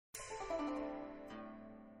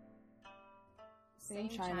Same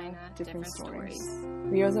China, different stories.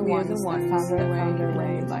 We are the ones that found their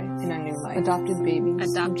way in a new life. Adopted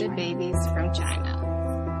babies from China.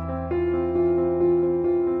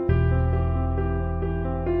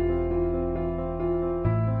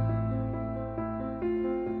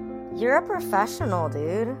 You're a professional,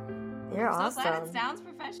 dude. You're I'm awesome. so glad it sounds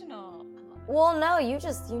professional. Well, no, you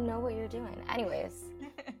know what you're doing. Anyways.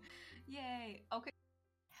 Yay. Okay.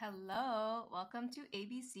 Hello. Welcome to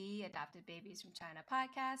ABC Adopted Babies from China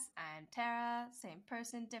podcast. I'm Tara, same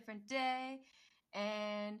person, different day.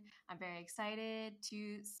 And I'm very excited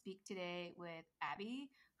to speak today with Abby,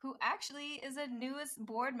 who actually is a newest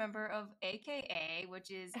board member of AKA, which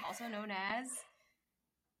is also known as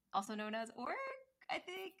org, I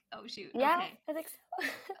think. Oh shoot. Yeah, Okay. I think so.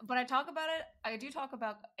 But I do talk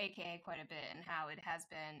about AKA quite a bit and how it has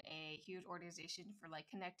been a huge organization for like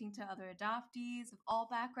connecting to other adoptees of all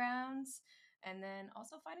backgrounds, and then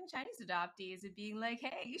also finding Chinese adoptees and being like,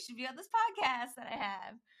 hey, you should be on this podcast that I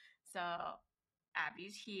have. So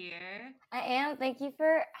Abby's here. I am. Thank you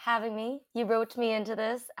for having me. You roped me into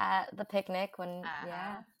this at the picnic when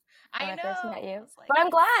I first met you. Like, but I'm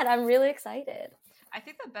glad. I'm really excited. I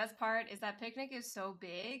think the best part is that picnic is so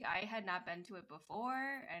big. I had not been to it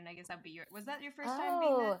before, and I guess was that your first time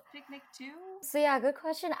being at picnic too? So yeah, good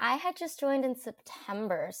question. I had just joined in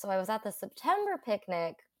September, so I was at the September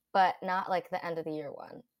picnic, but not like the end of the year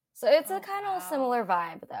one. So it's a kind of similar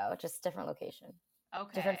vibe though, just different location.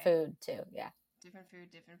 Okay. Different food too, yeah. Different food,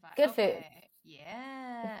 different vibe. Good food.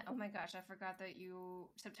 Yeah. Oh my gosh, I forgot that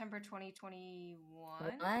September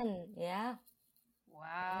 2021. Yeah.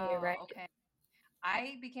 Wow. You're right. Okay.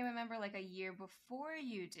 I became a member like a year before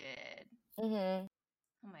you did. Mm-hmm.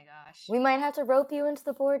 Oh my gosh. We might have to rope you into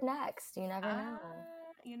the board next. You never know.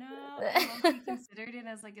 I mostly considered it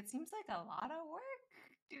as like, it seems like a lot of work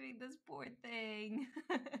doing this board thing.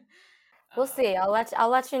 We'll see. I'll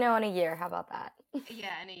let you know in a year. How about that?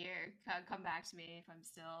 Yeah, in a year. Come back to me if I'm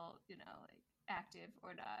still, like active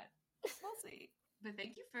or not. We'll see. But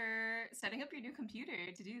thank you for setting up your new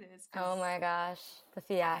computer to do this. Oh my gosh, the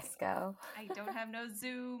fiasco. I don't have no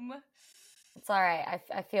Zoom. It's all right.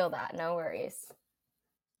 I feel that. No worries.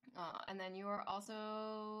 And then you were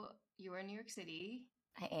in New York City.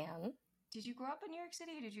 I am. Did you grow up in New York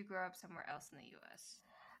City or did you grow up somewhere else in the U.S.?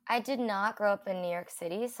 I did not grow up in New York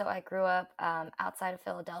City. So I grew up outside of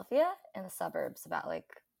Philadelphia in the suburbs, about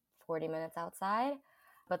like 40 minutes outside.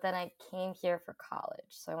 But then I came here for college.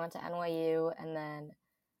 So I went to NYU and then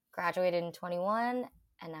graduated in 21,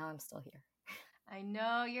 and now I'm still here. I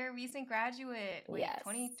know, you're a recent graduate. Wait, yes.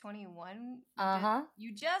 2021? Uh-huh.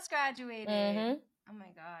 You just graduated. Mm-hmm. Oh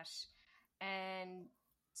my gosh. And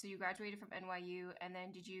so you graduated from NYU, and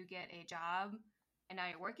then did you get a job? And now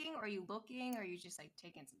you're working? Or are you looking? Or are you just like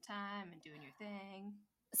taking some time and doing your thing?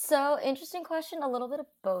 So, interesting question. A little bit of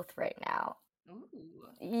both right now. Ooh.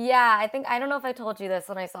 Yeah, I don't know if I told you this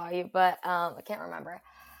when I saw you, but I can't remember.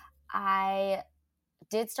 I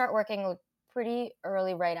did start working pretty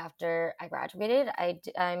early right after I graduated.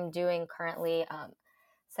 I'm doing currently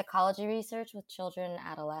psychology research with children and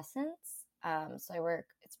adolescents. So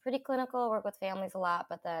it's pretty clinical, work with families a lot,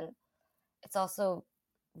 but then it's also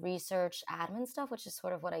research admin stuff, which is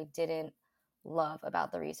sort of what I didn't love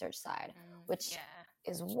about the research side, which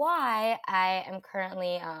is why I am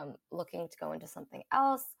currently looking to go into something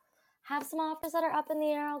else. Have some offers that are up in the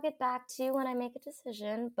air I'll get back to when I make a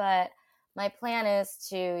decision, but my plan is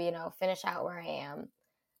to, finish out where I am,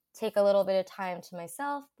 take a little bit of time to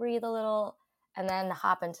myself, breathe a little, and then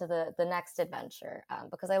hop into the next adventure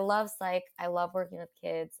because I love psych, I love working with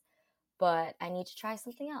kids, but I need to try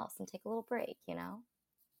something else and take a little break,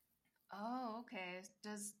 Oh, okay.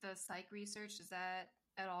 Does the psych research, is that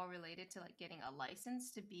at all related to like getting a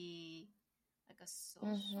license to be like a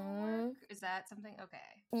social work? Is that something?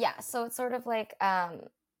 Okay. Yeah, so it's sort of like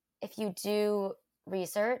if you do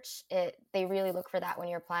research, they really look for that when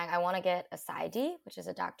you're applying. I want to get a PsyD, which is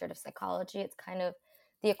a doctorate of psychology. It's kind of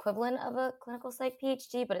the equivalent of a clinical psych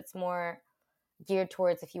PhD, but it's more geared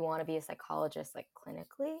towards if you want to be a psychologist like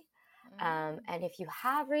clinically. And if you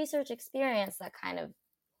have research experience,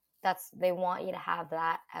 they want you to have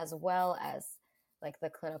that as well as like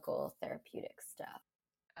the clinical therapeutic stuff.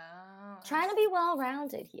 Oh, trying to be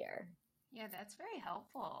well-rounded here. Yeah, that's very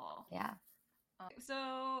helpful. Yeah.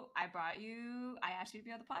 So I asked you to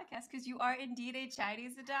be on the podcast because you are indeed a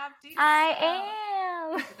Chinese adoptee. I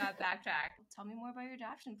am. I got backtrack. Tell me more about your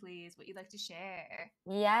adoption, please. What you'd like to share.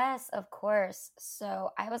 Yes, of course.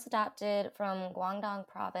 So I was adopted from Guangdong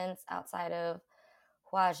province outside of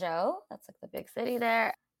Huazhou. That's like the big city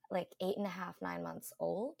there. like 8.5, 9 months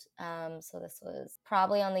old. So this was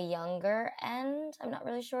probably on the younger end. I'm not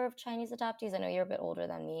really sure of Chinese adoptees. I know you're a bit older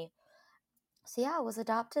than me. So yeah, I was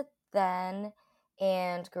adopted then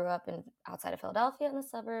and grew up in outside of Philadelphia in the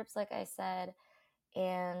suburbs, like I said.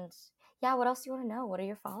 And yeah, what else do you want to know? What are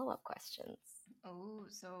your follow-up questions? Oh,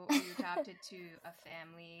 so are you adopted to a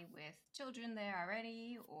family with children there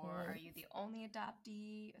already, or are you the only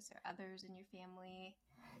adoptee? Is there others in your family?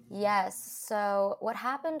 Yes. So what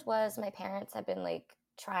happened was my parents had been like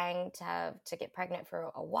trying to get pregnant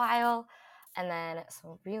for a while. And then,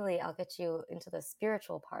 so really, I'll get you into the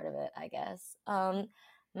spiritual part of it, I guess.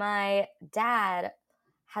 My dad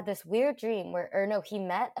had this weird dream where, or no, he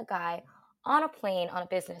met a guy on a plane on a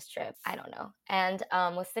business trip. I don't know. And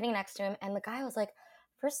was sitting next to him. And the guy was like,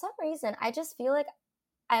 for some reason, I just feel like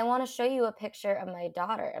I want to show you a picture of my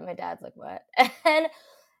daughter. And my dad's like, what? And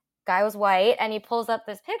guy was white, and he pulls up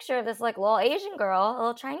this picture of this like little Asian girl, a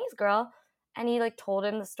little Chinese girl, and he like told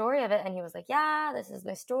him the story of it, and he was like, yeah, this is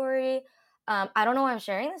my story. I don't know why I'm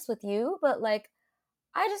sharing this with you, but like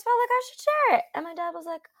I just felt like I should share it. And my dad was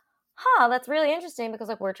like, huh, that's really interesting, because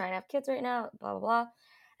like we're trying to have kids right now, blah blah blah.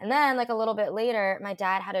 And then like a little bit later, my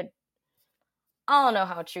dad had a, I don't know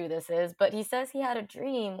how true this is, but he says he had a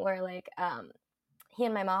dream where like he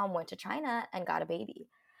and my mom went to China and got a baby.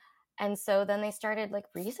 And so then they started like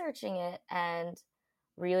researching it and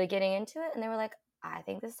really getting into it. And they were like, I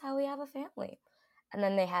think this is how we have a family. And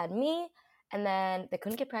then they had me, and then they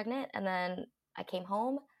couldn't get pregnant. And then I came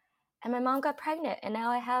home and my mom got pregnant. And now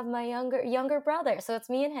I have my younger brother. So it's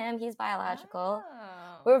me and him. He's biological.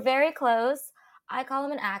 Oh. We're very close. I call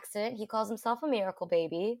him an accident. He calls himself a miracle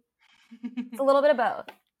baby. It's a little bit of both.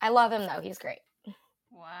 I love him though. He's great.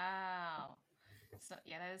 Wow. So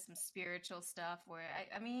yeah, that is some spiritual stuff where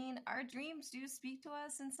I mean, our dreams do speak to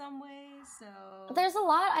us in some ways. So There's a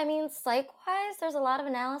lot. I mean, psych-wise, there's a lot of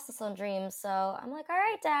analysis on dreams. So I'm like, all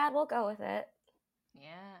right, Dad, we'll go with it.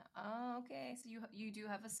 yeah. Oh, okay. So you do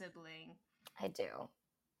have a sibling. I do.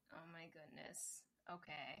 Oh my goodness.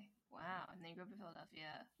 Okay. Wow. And then you grew up in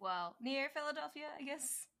Philadelphia. Well, near Philadelphia, I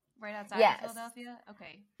guess. Right outside of Philadelphia?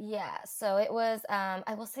 Okay. Yeah. So it was,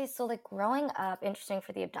 I will say, so like growing up, interesting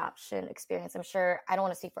for the adoption experience. I'm sure, I don't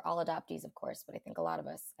want to speak for all adoptees, of course, but I think a lot of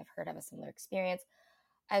us, I've heard, have a similar experience.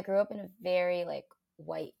 I grew up in a very like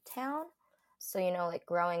white town. So, you know, like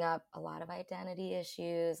growing up, a lot of identity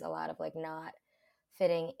issues, a lot of like not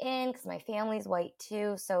fitting in because my family's white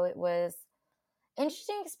too. So it was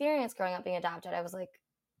interesting experience growing up being adopted. I was like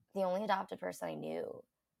the only adopted person I knew,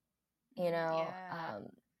 you know. Yeah.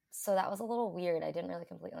 So that was a little weird. I didn't really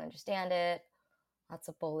completely understand it. Lots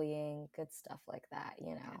of bullying, good stuff like that,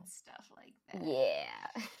 you know. Good stuff like that.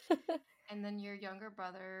 Yeah. And then your younger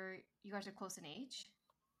brother, you guys are close in age?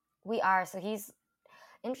 We are. So he's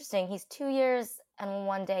interesting. He's 2 years and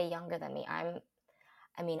 1 day younger than me.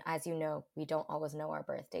 I mean, as you know, we don't always know our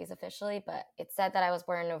birthdays officially, but it said that I was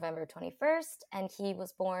born November 21st and he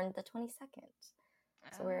was born the 22nd.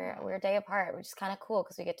 So we're a day apart, which is kind of cool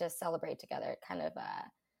because we get to celebrate together. It kind of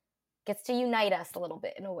gets to unite us a little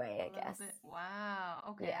bit in a way, I guess. Wow.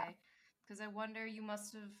 Okay. Yeah. Because I wonder, you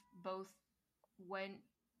must have both went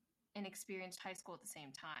and experienced high school at the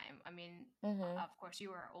same time. I mean, of course you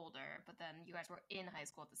were older, but then you guys were in high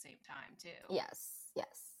school at the same time too. Yes.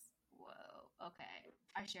 Whoa. Okay.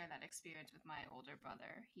 I share that experience with my older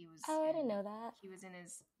brother. He was. Oh, I didn't know that. He was in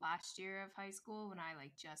his last year of high school when I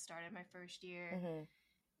like just started my first year. Mm-hmm.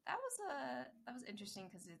 That was interesting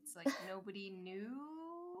because it's like nobody knew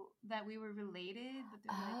that we were related, but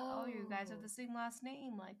they're like, oh, you guys have the same last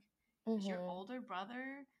name. Like, is your older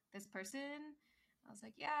brother this person? I was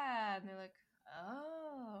like, yeah. And they're like,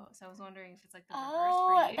 oh. So I was wondering if it's like the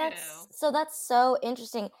reverse for you. That's so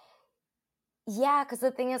interesting. Yeah, because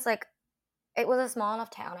the thing is, like, it was a small enough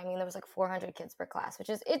town. I mean, there was like 400 kids per class, which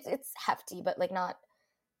is, it's hefty, but like not,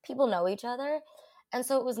 people know each other. And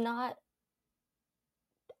so it was not,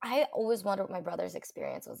 I always wonder what my brother's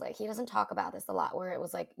experience was like. He doesn't talk about this a lot, where it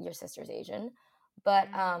was like, your sister's Asian. But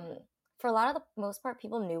for a lot of the most part,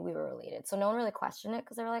 people knew we were related. So no one really questioned it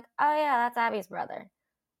because they were like, oh yeah, that's Abby's brother.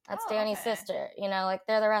 That's Danny's sister. You know, like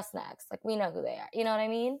they're the Roughnecks. Like we know who they are. You know what I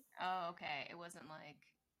mean? Oh, okay. It wasn't like.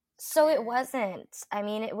 So it wasn't. I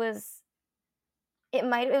mean, it was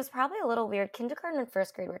probably a little weird. Kindergarten and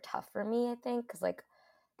first grade were tough for me, I think, because like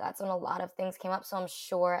that's when a lot of things came up. So I'm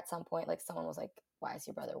sure at some point, like someone was like, why is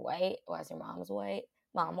your brother white? Why is your mom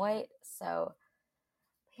white? So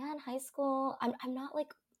yeah, in high school, I'm not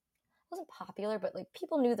like wasn't popular, but like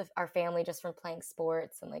people knew our family just from playing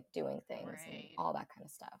sports and like doing things and Right. all that kind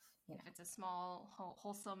of stuff. You know, If it's a small,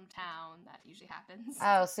 wholesome town, that usually happens.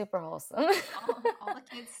 oh, super wholesome. all the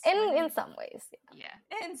kids. in some ways, yeah,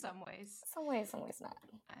 in some ways. Some ways not.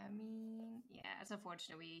 I mean, yeah, it's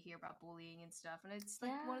unfortunate we hear about bullying and stuff, and it's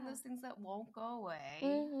like one of those things that won't go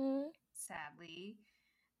away, sadly.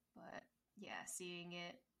 But yeah, seeing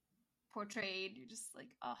it portrayed, you're just like,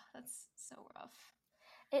 oh, that's so rough.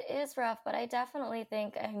 It is rough, but I definitely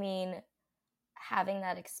think, I mean, having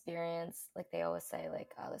that experience, like they always say,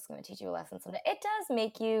 like, oh, this is going to teach you a lesson someday. It does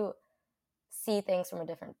make you see things from a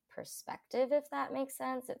different perspective, if that makes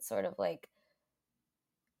sense. It's sort of like,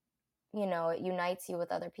 you know, it unites you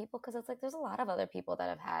with other people, because it's like there's a lot of other people that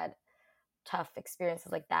have had tough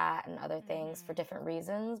experiences like that and other things for different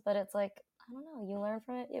reasons, but it's like, I don't know, you learn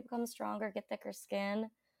from it, you become stronger, get thicker skin.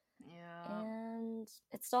 Yeah. And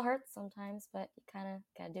it still hurts sometimes, but you kind of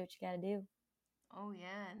gotta do what you gotta do. Oh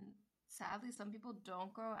yeah, and sadly some people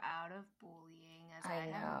don't grow out of bullying, as I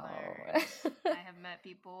know. have learned. I have met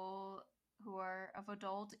people who are of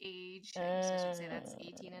adult age, I guess I should say that's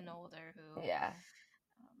 18 and older, who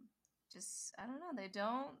just, I don't know, they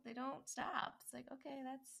don't stop. It's like, okay,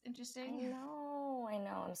 that's interesting. I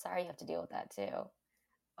know. I'm sorry you have to deal with that too.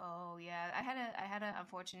 Oh yeah, I had an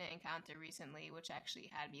unfortunate encounter recently, which actually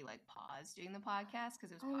had me like pause doing the podcast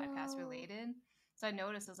because it was podcast related. So I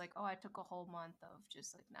noticed, I was like, oh, I took a whole month of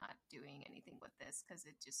just like not doing anything with this because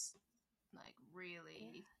it just like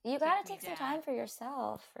really. You gotta take some time for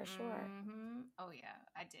yourself, for sure. Oh yeah,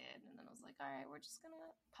 I did, and then I was like, all right, we're just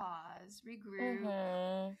gonna pause,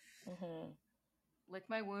 regroup, lick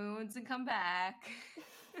my wounds, and come back.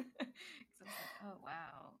 So I was like, oh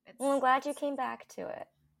wow. Well, I'm glad you came back to it.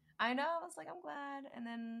 I know. I was like, I'm glad. And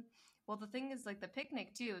then, well, the thing is, like, the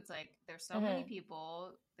picnic, too, it's like, there's so many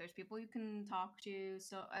people. There's people you can talk to.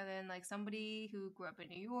 So, and then, like, somebody who grew up in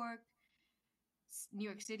New York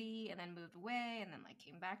City, and then moved away, and then, like,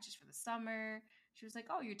 came back just for the summer. She was like,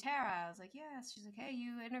 oh, you're Tara. I was like, yes. She's like, hey,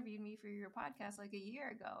 you interviewed me for your podcast, like, a year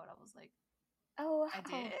ago. And I was like, oh, wow. I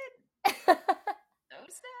did? Oh,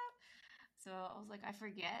 snap. So I was like, I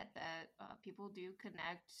forget that people do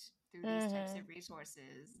connect through these types of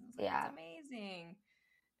resources. And I was like, that's amazing.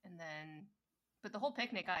 And then, but the whole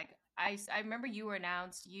picnic, like, I remember you were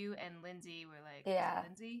announced, you and Lindsay were like, is it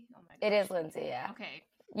Lindsay? Oh my gosh. It is Lindsay, yeah. Okay.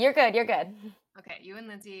 You're good. Okay, you and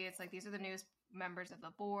Lindsay, it's like, these are the newest members of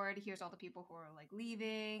the board. Here's all the people who are like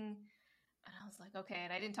leaving. And I was like, okay.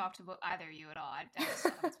 And I didn't talk to either of you at all. I just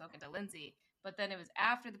haven't spoken to Lindsay. But then it was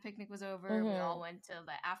after the picnic was over. We all went to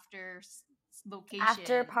the after location.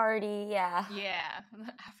 After party, yeah. Yeah,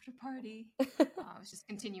 the after party. It was just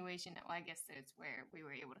continuation. Well, I guess it's where we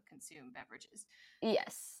were able to consume beverages.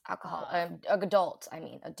 Yes, alcohol. Adult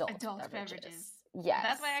beverages. Yes.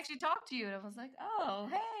 That's why I actually talked to you, and I was like, oh,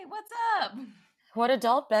 hey, what's up? What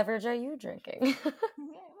adult beverage are you drinking? Yeah,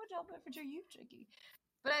 what adult beverage are you drinking?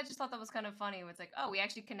 But I just thought that was kind of funny. It's like, oh, we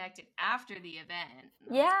actually connected after the event.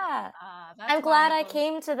 Yeah. Like, I'm glad I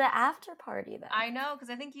came to the after party then. I know,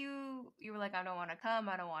 because I think you were like, I don't want to come.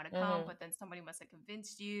 But then somebody must have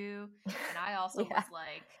convinced you. And I also was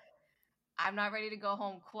like, I'm not ready to go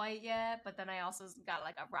home quite yet. But then I also got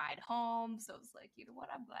like a ride home. So it's like, you know what?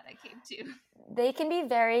 I'm glad I came too. They can be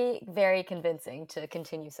very, very convincing to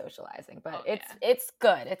continue socializing. But it's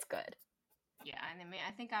good. It's good. Yeah, and I mean,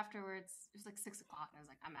 I think afterwards, it was like 6 o'clock, and I was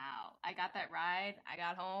like, I'm out. I got that ride. I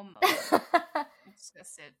got home. I'm just going to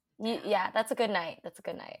sit. Yeah, that's a good night. It's a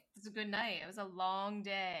good night. It was a long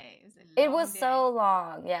day. It was so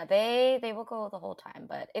long. Yeah, they will go the whole time,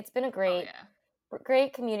 but it's been a great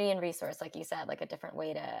community and resource, like you said, like a different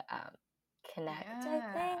way to connect, I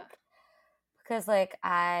think. Because, like,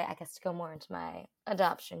 I guess to go more into my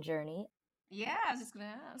adoption journey. Yeah, I was just going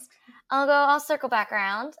to ask. I'll circle back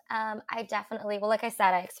around. I definitely, well, like I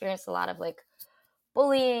said, I experienced a lot of like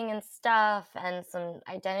bullying and stuff and some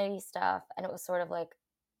identity stuff. And it was sort of like,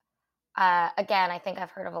 again, I think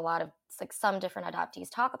I've heard of a lot of like some different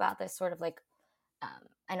adoptees talk about this sort of like,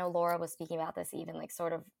 I know Laura was speaking about this, even like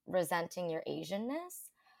sort of resenting your Asianness.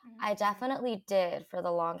 I definitely did for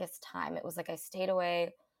the longest time. It was like I stayed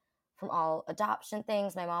away from all adoption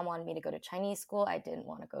things. My mom wanted me to go to Chinese school. I didn't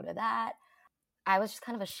want to go to that. I was just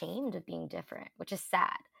kind of ashamed of being different, which is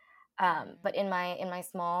sad. But in my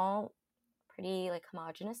small, pretty like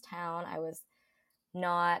homogenous town, I was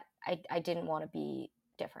not, I didn't want to be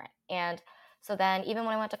different. And so then even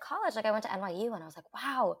when I went to college, like I went to NYU and I was like,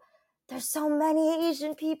 wow, there's so many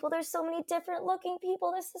Asian people. There's so many different looking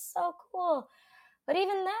people. This is so cool. But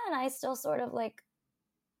even then I still sort of like,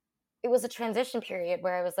 it was a transition period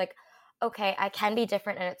where I was like, okay, I can be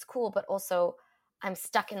different and it's cool, but also I'm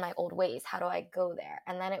stuck in my old ways. How do I go there?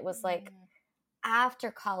 And then it was like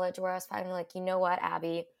after college where I was finally like, you know what,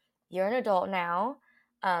 Abby, you're an adult now.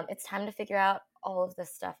 It's time to figure out all of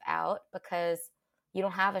this stuff out because you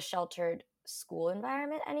don't have a sheltered school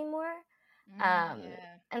environment anymore.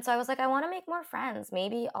 And so I was like, I want to make more friends.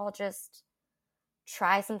 Maybe I'll just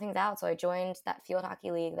try some things out. So I joined that field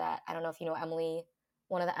hockey league that, I don't know if you know Emily,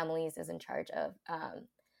 one of the Emilys is in charge of.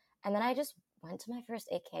 And then I just went to my first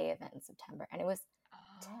AKA event in September, and it was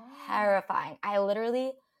terrifying. I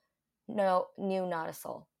literally knew not a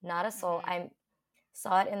soul. Not a soul. I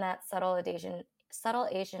saw it in that Subtle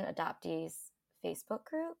Asian Adoptees Facebook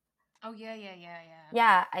group. Oh, yeah.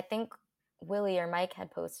 Yeah, I think Willie or Mike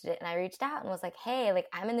had posted it, and I reached out and was like, hey, like,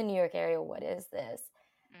 I'm in the New York area. What is this?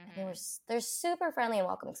 And they're super friendly and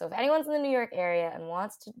welcoming. So if anyone's in the New York area and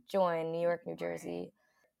wants to join New York, New Jersey,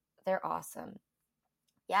 they're awesome.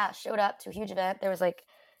 Yeah, showed up to a huge event. There was like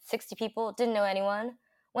 60 people, didn't know anyone.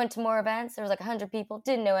 Went to more events. There was like 100 people,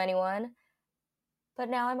 didn't know anyone. But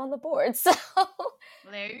now I'm on the board, so...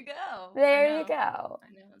 There you go. There you go.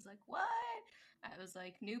 I know. I was like, what? I was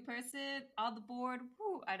like, new person on the board.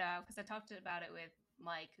 Woo. I know, because I talked about it with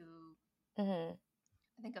Mike, who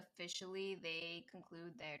I think officially they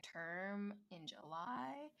conclude their term in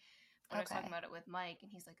July. But I was talking about it with Mike,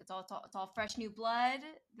 and he's like, it's all fresh new blood.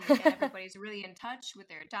 Again, everybody's really in touch with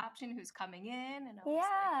their adoption, who's coming in, and I was like,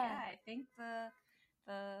 I think that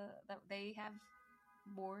they have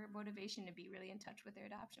more motivation to be really in touch with their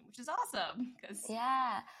adoption, which is awesome.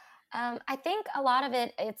 I think a lot of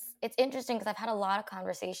it, it's interesting because I've had a lot of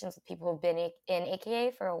conversations with people who've been in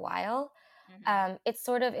AKA for a while.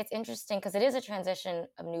 It's interesting because it is a transition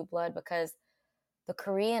of new blood because the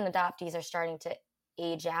Korean adoptees are starting to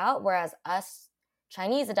age out, whereas us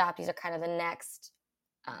Chinese adoptees are kind of the next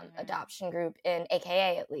adoption group in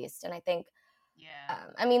AKA, at least. And I think,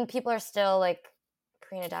 I mean, people are still like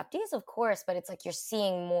Korean adoptees, of course, but it's like you're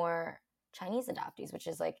seeing more Chinese adoptees, which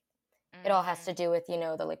is like, it all has to do with, you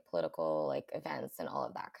know, the like political like events and all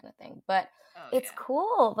of that kind of thing. But it's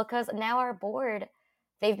cool because now our board,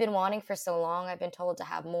 they've been wanting for so long, I've been told, to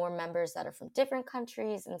have more members that are from different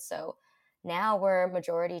countries. And so now we're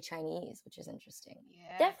majority Chinese, which is interesting.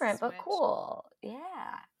 Different, but cool.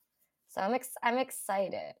 Yeah. So I'm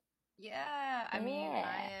excited. Yeah. I mean,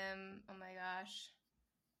 I am, oh my gosh.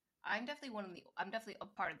 I'm definitely a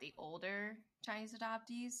part of the older Chinese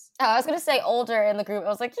adoptees. Oh, I was going to say older in the group. I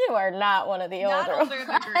was like, you are not one of the older. Not older in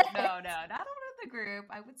the group. No, not older in the group.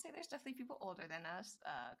 I would say there's definitely people older than us,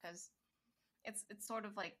 because it's sort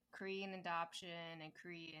of like Korean adoption and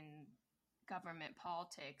Korean government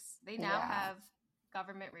politics. They now have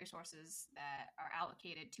government resources that are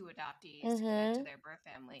allocated to adoptees to connect to their birth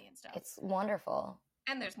family and stuff. It's wonderful.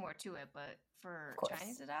 And there's more to it, but for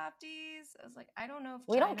Chinese adoptees, I was like, I don't know if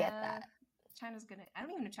we don't get that. China's gonna. I don't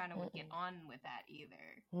even know if China would get on with that either.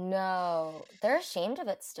 No, they're ashamed of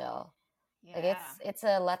it still. Yeah. Like it's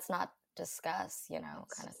a let's not discuss, you know,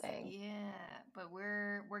 kind of thing. Yeah, but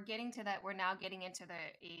we're getting to that. We're now getting into the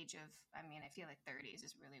age of. I mean, I feel like 30s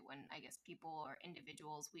is really when I guess people or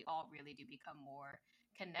individuals, we all really do become more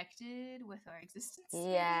connected with our existence.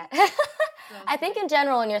 Yeah. I think in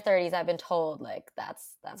general in your 30s, I've been told like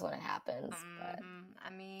that's when it happens. But... I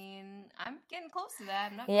mean, I'm getting close to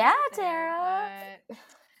that. I'm not Tara. But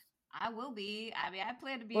I will be. I mean, I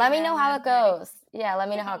plan to be. Let me know how it goes. Yeah, let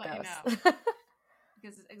me know how it goes.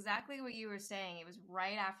 Because exactly what you were saying, it was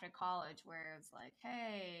right after college where it was like,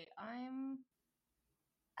 hey, I'm.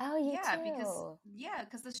 Oh, you too.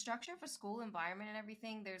 Because the structure for school environment and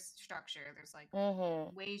everything, there's structure. There's like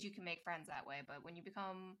ways you can make friends that way. But when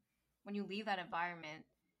you leave that environment,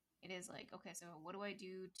 it is like, okay, so what do I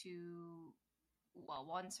do to, well,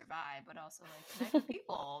 one, survive, but also like connect with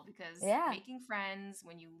people? Because making friends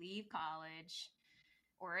when you leave college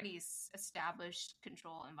or any established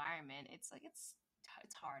control environment, it's like it's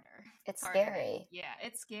harder. It's scary. Yeah,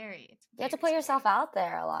 it's scary. You have to put yourself out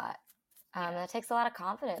there a lot. That takes a lot of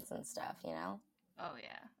confidence and stuff, you know? Oh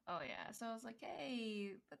yeah. So I was like,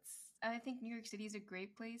 hey, I think New York City is a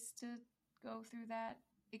great place to go through that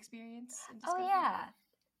experience. Yeah,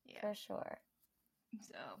 for sure.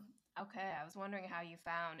 So, okay, I was wondering how you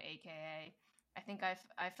found AKA. I think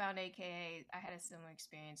I found AKA, I had a similar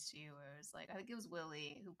experience to you where it was like, I think it was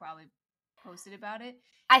Willie who probably posted about it.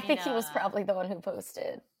 I think he was probably the one who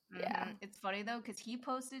posted. Yeah. It's funny though, because he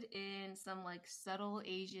posted in some like subtle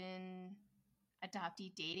Asian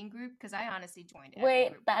adoptee dating group, because I honestly joined it.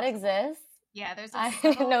 Wait, that exists? Yeah, there's a I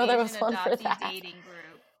didn't know there was one for adoptee that. dating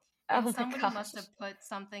group. And somebody must have put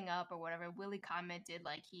something up or whatever. Willie commented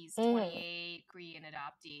like he's 28, Korean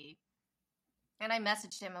adoptee. And I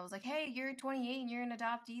messaged him. I was like, hey, you're 28 and you're an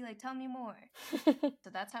adoptee. Like, tell me more. So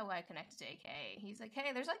that's how I connected to AK. He's like,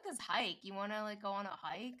 hey, there's like this hike. You want to like go on a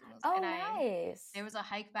hike? Nice. There was a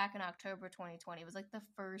hike back in October 2020. It was like the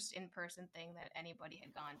first in-person thing that anybody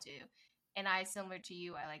had gone to. And I, similar to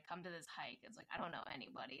you, I like come to this hike. It's like, I don't know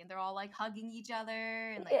anybody. And they're all like hugging each other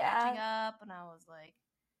and like catching up. And I was like,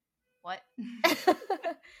 what?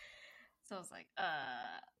 So I was like,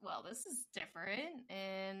 well, this is different.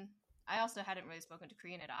 And I also hadn't really spoken to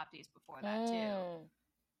Korean adoptees before that too.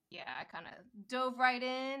 Yeah, I kind of dove right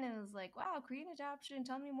in and was like, wow, Korean adoption,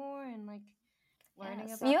 tell me more. And like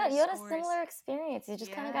learning about you had a similar experience. You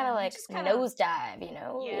just kind of gotta like nosedive, you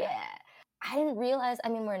know? Yeah. I didn't realize, I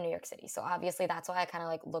mean, we're in New York City, so obviously that's why I kind of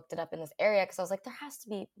like looked it up in this area, because I was like, there has to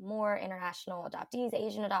be more international adoptees,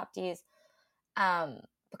 Asian adoptees,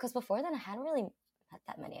 because before then I hadn't really met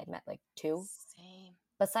that many. I'd met like 2. Same.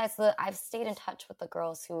 Besides I've stayed in touch with the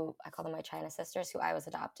girls who, I call them my China sisters, who I was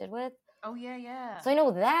adopted with. Oh, yeah. So I know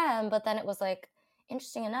them, but then it was like,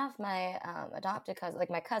 interesting enough, my adopted cousin, like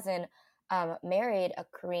my cousin, married a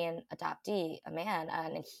Korean adoptee, a man,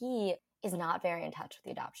 and he is not very in touch with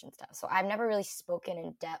the adoption stuff. So I've never really spoken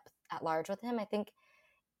in depth at large with him. I think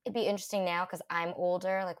it'd be interesting now because I'm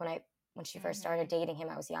older. Like when she first started dating him,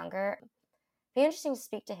 I was younger. It'd be interesting to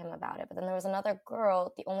speak to him about it. But then there was another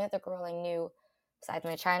girl, the only other girl I knew besides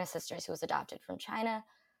my China sisters, who was adopted from China.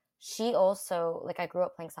 She also, like, I grew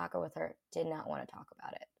up playing soccer with her, did not want to talk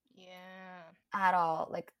about it. Yeah. At all.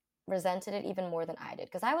 Like, resented it even more than I did.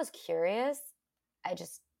 Because I was curious. I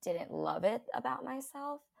just didn't love it about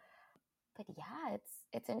myself. But yeah,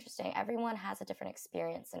 it's interesting. Everyone has a different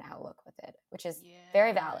experience and outlook with it, which is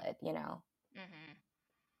very valid, you know? Mm-hmm.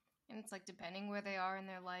 And it's like depending where they are in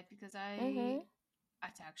their life, because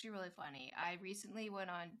it's actually really funny. I recently went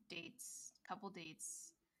on couple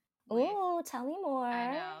dates. Ooh, tell me more.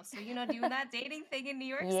 I know. So, doing that dating thing in New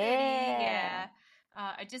York City. Yeah.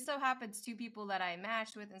 It just so happens 2 people that I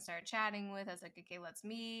matched with and started chatting with. I was like, okay, let's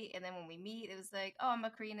meet. And then when we meet, it was like, oh, I'm a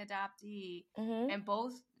Korean adoptee. And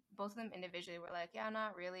both of them individually were like, yeah, I'm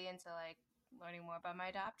not really into like learning more about my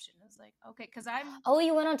adoption. I was like, okay, because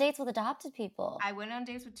you went on dates with adopted people. I went on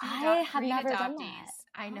dates with 2 Korean never adoptees. Done that.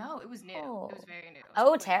 I know, it was new. It was very new.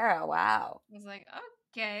 Oh, Tara, wow. I was like,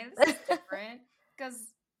 okay, this is different.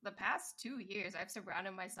 Because the past 2 years, I've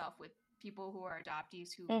surrounded myself with people who are adoptees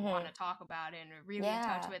who want to talk about it and are really in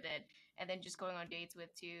touch with it. And then just going on dates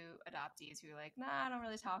with 2 adoptees who are like, nah, I don't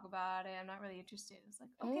really talk about it. I'm not really interested. It's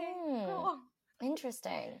like, okay, cool.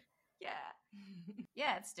 Interesting.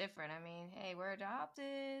 Yeah, it's different. I mean, hey, we're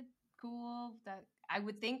adopted. Cool. That I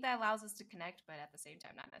would think that allows us to connect, but at the same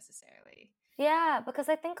time, not necessarily. Yeah, because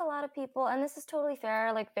I think a lot of people, and this is totally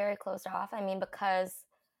fair, like very closed off. I mean,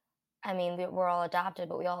 we're all adopted,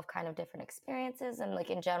 but we all have kind of different experiences. And like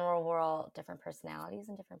in general, we're all different personalities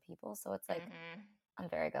and different people. So it's like, I'm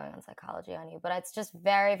very going on psychology on you, but it's just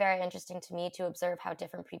very, very interesting to me to observe how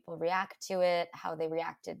different people react to it, how they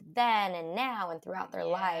reacted then and now and throughout their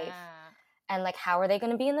life. And like, how are they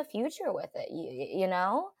going to be in the future with it? You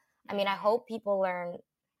know? I mean, I hope people learn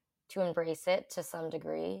to embrace it to some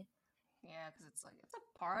degree. Yeah, because it's like, it's a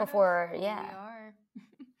part of who we are. Yeah.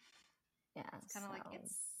 It's kind of like,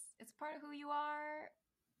 it's part of who you are.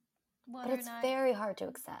 But it's very hard to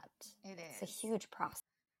accept. It is. It's a huge process.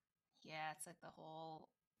 Yeah, it's like the whole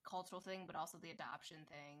cultural thing, but also the adoption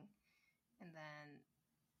thing. And then,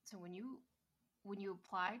 so when you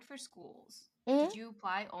applied for schools, did you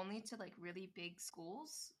apply only to like really big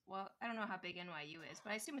schools? Well, I don't know how big NYU is,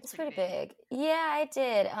 but I assume it's pretty big. Yeah, I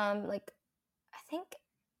did. Like I think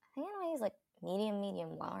NYU is like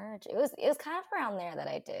medium, large. It was kind of around there that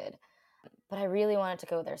I did. But I really wanted to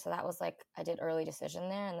go there, so that was like I did early decision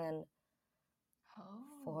there, and then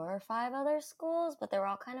 4 or 5 other schools, but they were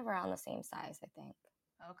all kind of around the same size, I think.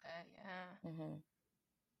 Okay, yeah.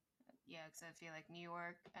 Yeah, because I feel like New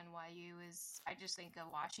York, NYU is, I just think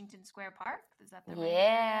of Washington Square Park. Is that the right area?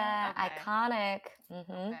 Yeah, iconic.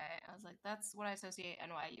 Okay, I was like, that's what I associate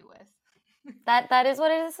NYU with. that is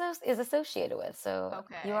what it is associated with, so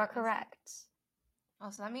you are correct. Oh,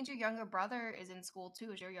 so that means your younger brother is in school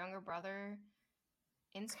too. Is your younger brother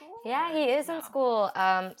in school? Yeah, he is in school.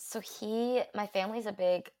 So my family's a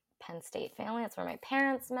big Penn State family. That's where my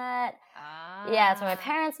parents met. Yeah, that's where my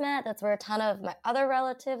parents met. That's where a ton of my other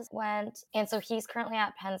relatives went. And so he's currently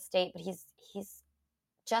at Penn State, but he's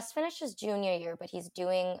just finished his junior year, but he's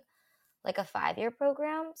doing like a 5-year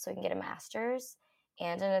program, so he can get a master's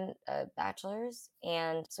and a bachelor's.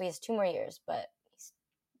 And so he has 2 more years, but he's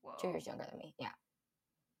 2 years younger than me. Yeah.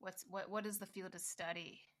 What is the field of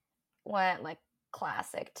study? Went like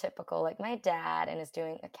classic, typical, like my dad, and is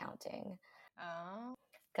doing accounting. Oh.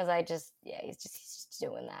 Because he's just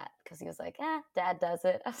doing that. Because he was like, Dad does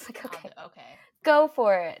it. I was like, okay. Okay. Go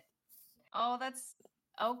for it. Oh, that's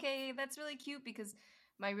okay. That's really cute because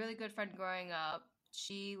my really good friend growing up,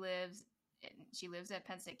 she lives at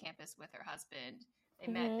Penn State campus with her husband.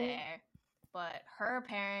 They met there. But her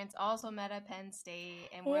parents also met at Penn State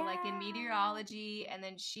and were like in meteorology. And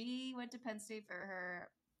then she went to Penn State for her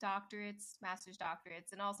doctorates, master's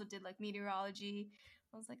doctorates, and also did like meteorology.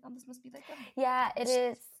 I was like, oh, this must be like it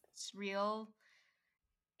is. It's real.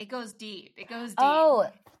 It goes deep. Oh,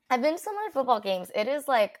 I've been to some of the football games. It is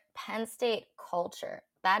like Penn State culture.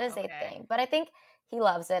 That is a thing. But I think he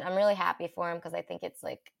loves it. I'm really happy for him because I think it's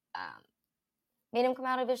like made him come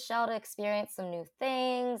out of his shell to experience some new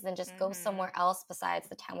things and just go somewhere else besides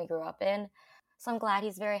the town we grew up in. So I'm glad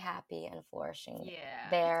he's very happy and flourishing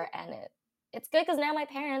there. And it's good because now my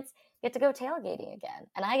parents get to go tailgating again.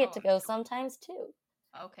 And I get to go sometimes too.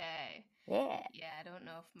 Okay. Yeah. Yeah, I don't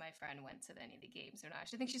know if my friend went to any of the games or not.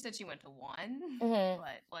 I think she said she went to one,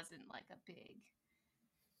 but wasn't like a big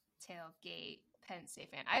tailgate Penn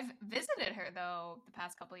State fan. I've visited her, though, the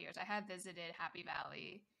past couple of years. I have visited Happy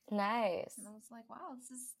Valley. Nice. And I was like, wow,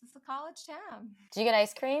 this is a college town. Did you get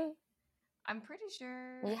ice cream? I'm pretty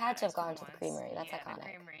sure. You had to have gone to the creamery. That's iconic. The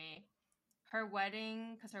creamery. Her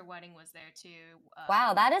wedding, because her wedding was there too.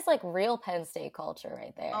 Wow, that is like real Penn State culture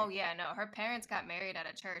right there. Oh yeah, no, her parents got married at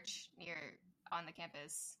a church on the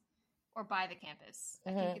campus, or by the campus.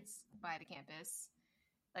 I think it's by the campus,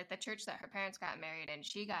 like the church that her parents got married in.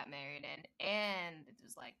 She got married in, and it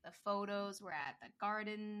was like the photos were at the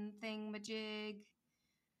garden thingamajig.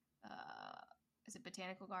 Is it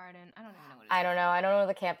Botanical Garden? I don't even know what it is. I don't know. I don't know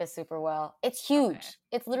the campus super well. It's huge. Okay.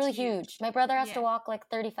 It's literally huge. My brother has to walk like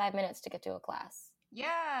 35 minutes to get to a class.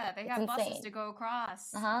 Yeah, they got buses to go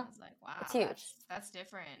across. I was like, wow, it's huge. That's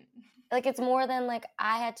different. Like it's more than like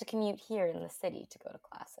I had to commute here in the city to go to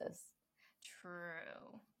classes.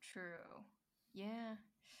 True. Yeah.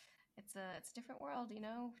 It's a different world,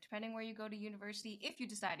 depending where you go to university, if you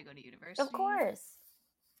decide to go to university. Of course.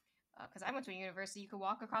 Because I went to a university, you could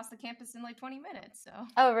walk across the campus in like 20 minutes. So.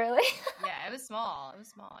 Oh, really? Yeah, it was small. It was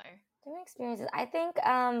smaller. Different experiences. I think,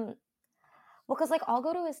 because like I'll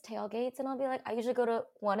go to his tailgates and I'll be like, I usually go to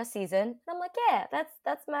one a season. And I'm like, yeah,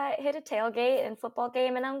 that's my hit a tailgate and football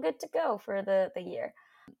game and I'm good to go for the year.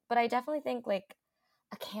 But I definitely think like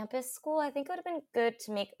a campus school, I think it would have been good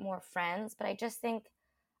to make more friends. But I just think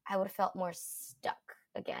I would have felt more stuck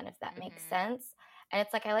again, if that makes sense. And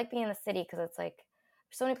it's like, I like being in the city because it's like,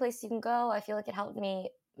 so many places you can go. I feel like it helped me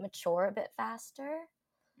mature a bit faster.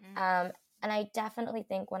 And I definitely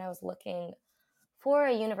think when I was looking for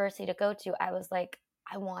a university to go to, I was like,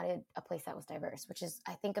 I wanted a place that was diverse, which is,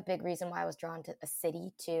 I think, a big reason why I was drawn to a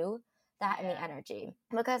city too, that and the energy.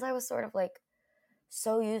 Because I was sort of like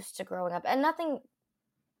so used to growing up, and nothing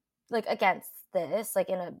like against this, like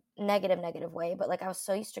in a negative way, but like I was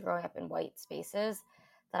so used to growing up in white spaces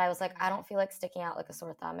that I was like, I don't feel like sticking out like a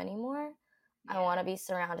sore thumb anymore. I want to be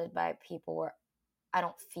surrounded by people where I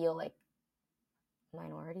don't feel like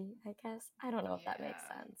minority, I guess. I don't know if that makes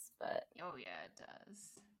sense, but... Oh, yeah, it does.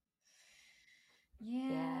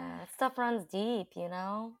 Yeah. Stuff runs deep,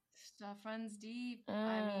 Stuff runs deep.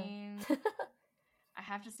 I mean, I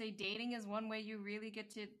have to say dating is one way you really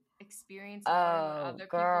get to experience what other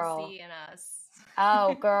people see in us.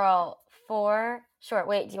 Oh, girl. For sure.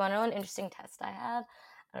 Wait, do you want to know an interesting test I have?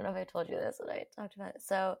 I don't know if I told you this when I talked about it.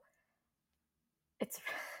 So... it's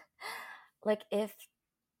like if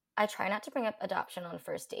I try not to bring up adoption on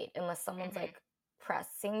first date unless someone's like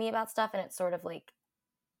pressing me about stuff, and it's sort of like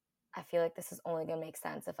I feel like this is only gonna make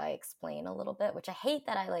sense if I explain a little bit, which I hate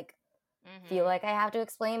that I like feel like I have to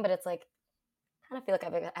explain, but it's like I kind of feel like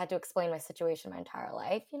I've had to explain my situation my entire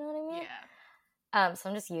life, you know what I mean? Yeah. So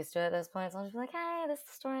I'm just used to it at this point. So I'll just be like, hey, this is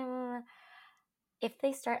the story. If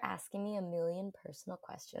they start asking me a million personal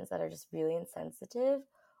questions that are just really insensitive,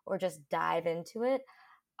 or just dive into it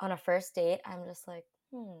on a first date, I'm just like,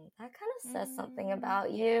 that kind of says something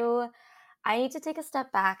about you. I need to take a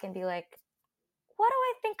step back and be like, what do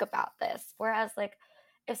I think about this? Whereas like,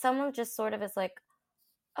 if someone just sort of is like,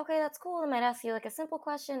 okay, that's cool, they might ask you like a simple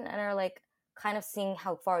question and are like kind of seeing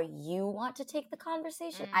how far you want to take the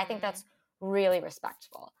conversation. I think that's really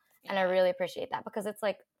respectful. And I really appreciate that because it's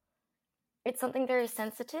like, it's something very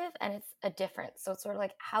sensitive and it's a difference. So it's sort of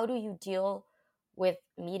like, how do you deal with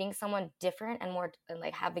meeting someone different and more and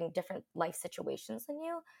like having different life situations than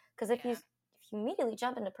you? Because if you immediately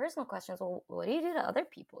jump into personal questions, well, what do you do to other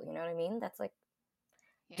people? You know what I mean? That's like,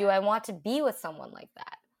 do I want to be with someone like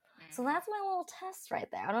that? So that's my little test right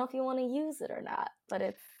there. I don't know if you want to use it or not,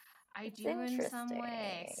 but I do in some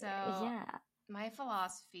way. So my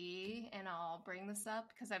philosophy, and I'll bring this up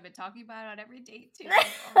because I've been talking about it on every date too. I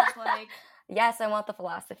was like, yes, I want the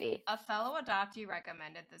philosophy. a fellow adoptee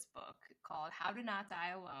recommended this book called How to Not Die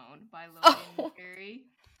Alone by Logan Curry.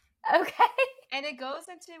 Okay. And it goes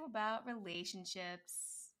into about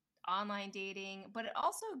relationships, online dating, but it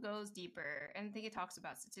also goes deeper. And I think it talks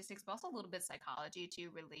about statistics, but also a little bit psychology too,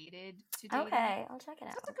 related to dating. Okay, I'll check it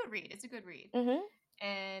out. So it's a good read. It's a good read. Mm-hmm.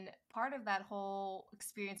 And part of that whole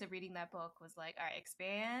experience of reading that book was like, all right,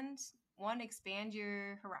 expand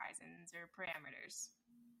your horizons or parameters.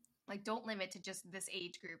 Like, don't limit to just this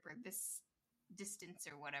age group or this distance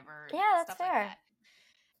or whatever. Yeah, that's fair. Like that.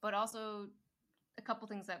 But also, a couple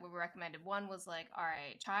things that were recommended. One was like, all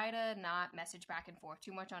right, try to not message back and forth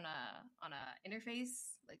too much on a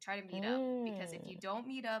interface. Like, try to meet up, because if you don't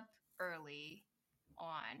meet up early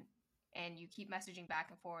on and you keep messaging back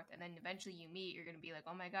and forth, and then eventually you meet, you're gonna be like,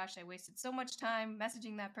 oh my gosh, I wasted so much time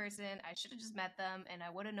messaging that person. I should have just met them, and I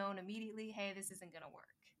would have known immediately, hey, this isn't gonna work.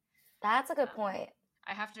 That's a good point.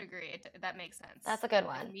 I have to agree. That makes sense. That's a good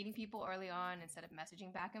one. Like, meeting people early on instead of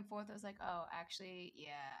messaging back and forth, I was like, oh, actually,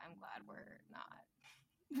 yeah, I'm glad we're not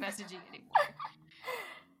messaging anymore.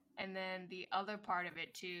 And then the other part of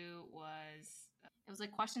it too was, it was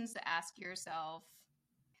like questions to ask yourself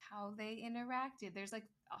how they interacted. There's like,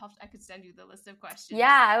 I could send you the list of questions.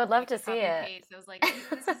 Yeah, I would love to see it. So it was like,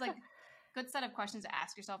 this is like good set of questions to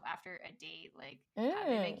ask yourself after a date. Like, how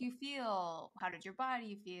did it make you feel? How did your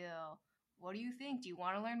body feel? What do you think? Do you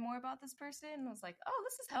want to learn more about this person? And I was like, oh,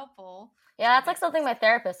 this is helpful. Yeah, that's like something my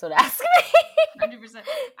therapist would ask me. 100%.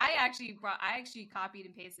 I actually copied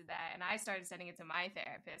and pasted that, and I started sending it to my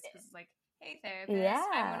therapist, because it's like, hey, therapist,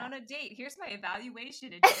 I went on a date. Here's my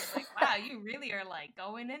evaluation. And she's like, wow, you really are like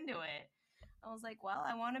going into it. I was like, well,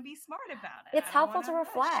 I want to be smart about it. It's helpful to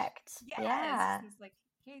reflect. Yes. Yeah. It's like,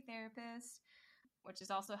 hey, therapist. Which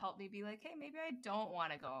has also helped me be like, hey, maybe I don't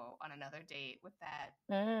want to go on another date with that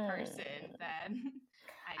person. That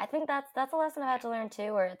I think that's a lesson I've had to learn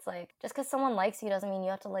too, where it's like, just because someone likes you doesn't mean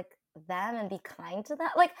you have to like them and be kind to them.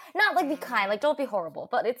 Like, not like be kind, like don't be horrible,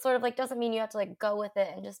 but it's sort of like doesn't mean you have to like go with it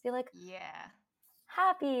and just be like,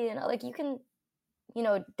 happy, and like you can,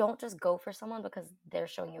 don't just go for someone because they're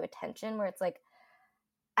showing you attention. Where it's like,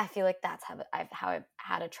 I feel like that's how I've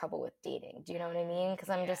had a trouble with dating. Do you know what I mean? Because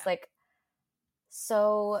I'm just like.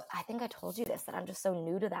 So I think I told you this, that I'm just so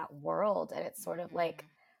new to that world, and it's sort of like,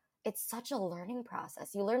 it's such a learning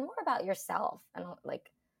process. You learn more about yourself and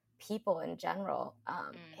like people in general.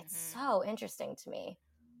 It's so interesting to me.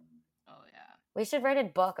 Oh yeah. We should write a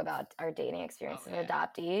book about our dating experiences with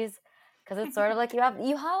adoptees, because it's sort of like you have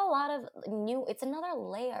a lot of it's another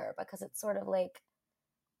layer, because it's sort of like,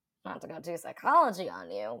 not to go do psychology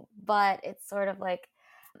on you, but it's sort of like,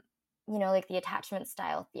 like the attachment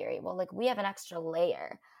style theory. Well, like we have an extra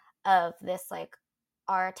layer of this, like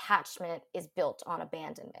our attachment is built on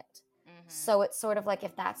abandonment. So it's sort of like,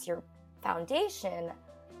 if that's your foundation,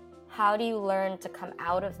 how do you learn to come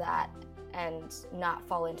out of that and not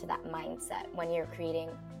fall into that mindset when you're creating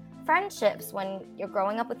friendships, when you're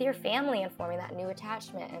growing up with your family and forming that new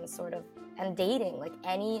attachment, and dating, like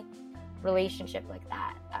any relationship like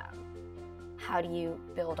that? How do you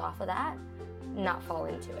build off of that? Not fall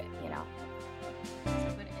into it, So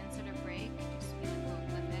I'm going to insert a break, just to be a little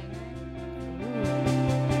cliffhanger.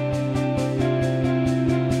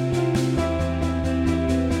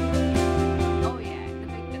 Oh yeah, the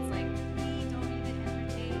thing that's like, we don't need to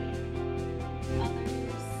entertain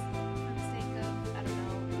others for the sake of, I don't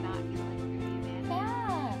know, not feeling like we're going to be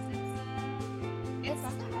abandoned. Yeah. It's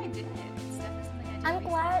something I did. It's definitely something I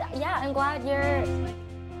did. I'm glad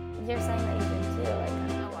you're saying that you did too. Like,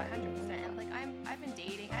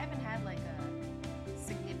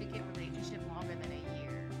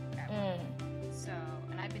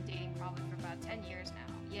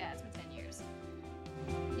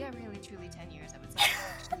 truly 10 years, I would say,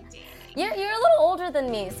 actually dating. You're a little older than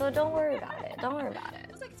me, so don't worry about it. Don't worry about it.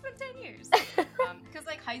 I was like, it's been 10 years. Because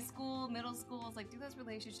like high school, middle school, it's like, do those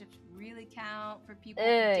relationships really count for people who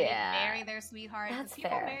didn't marry their sweetheart? That's people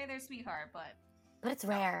fair. Marry their sweetheart, but it's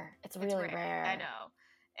rare. It's really rare. I know.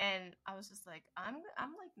 And I was just like, I'm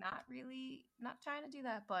like not trying to do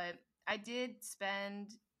that, but I did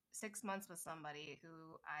spend 6 months with somebody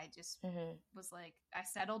who I just was like, I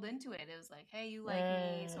settled into it. It was like, hey, you like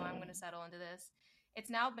me, so I'm going to settle into this. It's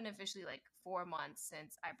now been officially like 4 months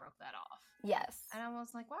since I broke that off. Yes. And I was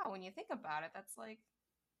like, wow, when you think about it, that's like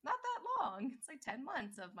not that long. It's like 10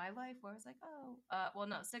 months of my life where I was like, oh, well,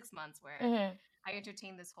 no, 6 months where Mm-hmm. I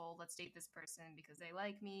entertained this whole let's date this person because they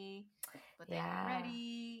like me, but they weren't Yeah.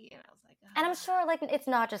 ready. And I was like, And I'm sure, like, it's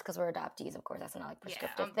not just because we're adoptees, of course, that's not, like,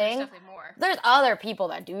 prescriptive there's thing. definitely more. There's other people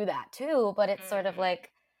that do that, too, but it's sort of,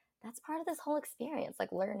 like, that's part of this whole experience,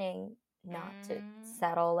 like, learning not to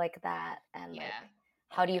settle like that, and, like,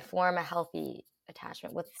 how do you form a healthy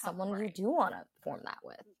attachment with someone you do want to form that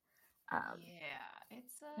with?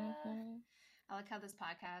 It's I like how this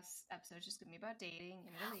podcast episode is just going to be about dating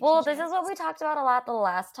and relationships. Well, this is what we talked about a lot the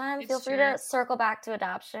last time. Feel free to circle back to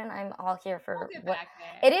adoption. I'm all here for what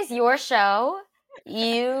it is your show.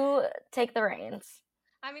 You take the reins.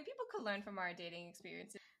 I mean, people could learn from our dating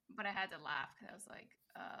experiences, but I had to laugh because I was like,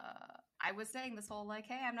 I was saying this whole like,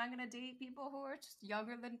 hey, I'm not going to date people who are just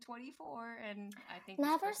younger than 24, and I think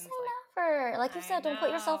never say never. Like you said, don't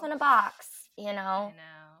put yourself in a box. You know. I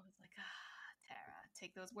know. It's like, Tara,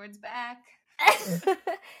 take those words back.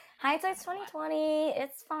 Hindsight's 2020.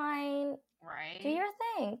 It's fine. Right. Do your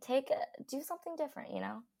thing. Do something different. You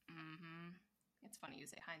know. Mm-hmm. It's funny you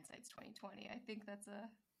say hindsight's 2020. I think that's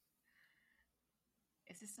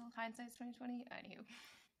Is it still hindsight's 2020? Anywho.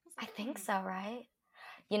 I think so, right?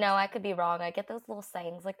 You know, I could be wrong. I get those little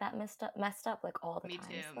sayings like that messed up like all the time.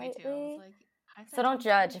 Me too. I was like, so don't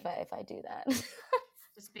judge if I do that.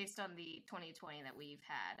 Just based on the 2020 that we've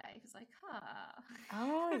had, I was like,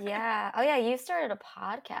 Oh yeah. You started a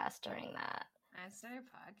podcast during that. I started a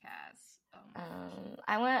podcast.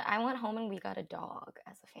 I went home and we got a dog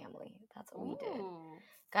as a family. That's what we did.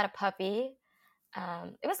 Got a puppy.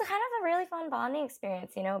 It was kind of a really fun bonding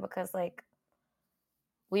experience, you know, because like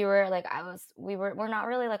we were like we're not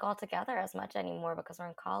really like all together as much anymore because we're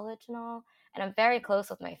in college and all, and I'm very close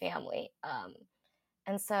with my family.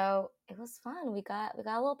 And so it was fun. We got a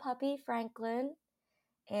little puppy, Franklin,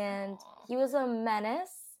 and he was a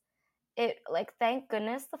menace. It like thank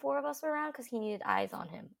goodness the four of us were around because he needed eyes on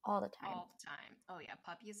him all the time. Oh yeah,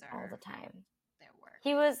 puppies are all the time. Their work.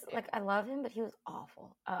 He was like, I love him, but he was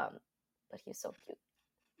awful. But he was so cute.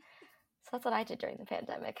 So that's what I did during the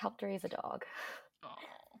pandemic. Helped raise a dog. Oh,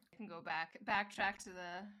 you can go backtrack to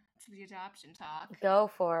the adoption talk. Go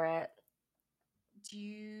for it.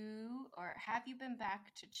 Have you been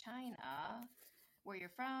back to China, where you're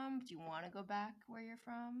from? Do you want to go back where you're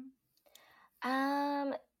from?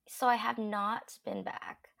 So I have not been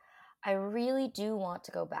back. I really do want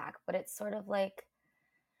to go back, but it's sort of like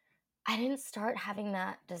I didn't start having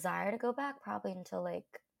that desire to go back probably until like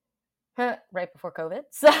right before COVID.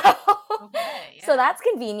 So so that's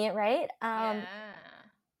convenient, right?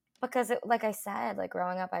 Because like I said, like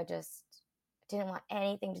growing up, I just didn't want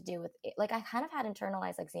anything to do with it. Like I kind of had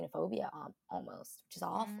internalized like xenophobia almost, which is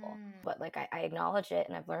awful. But like I acknowledge it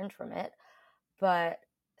and I've learned from it. But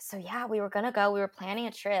so yeah, we were gonna go. We were planning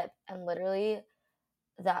a trip, and literally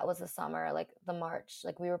that was the summer, like the March.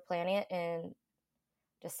 Like we were planning it in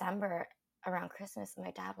December around Christmas, and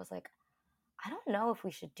my dad was like, I don't know if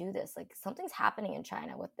we should do this. Like something's happening in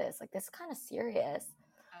China with this. Like this is kind of serious.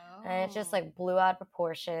 And it just like blew out of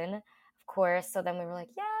proportion, of course. So then we were like,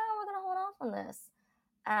 yeah, we're gonna hold off on this.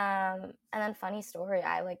 And then funny story,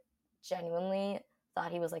 I like genuinely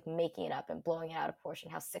thought he was like making it up and blowing it out of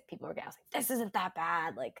proportion, how sick people were getting. I was like, this isn't that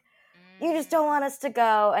bad. Like you just don't want us to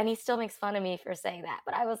go. And he still makes fun of me for saying that.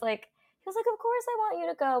 But I was like, he was like, of course I want you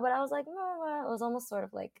to go. But I was like, no. It was almost sort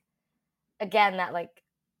of like, again, that like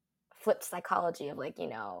flipped psychology of like, you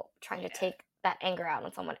know, trying to take that anger out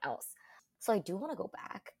on someone else. So I do want to go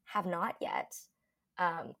back. Have not yet.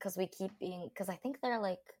 Because I think they're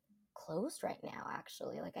like closed right now,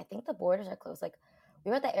 actually. Like I think the borders are closed. Like we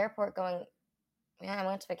were at the airport going, I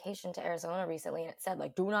went to vacation to Arizona recently and it said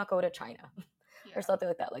like, do not go to China or something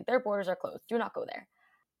like that. Like their borders are closed. Do not go there.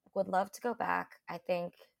 Would love to go back. I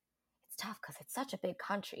think it's tough because it's such a big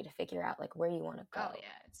country to figure out like where you want to go. Oh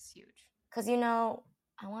yeah, it's huge. Because, you know,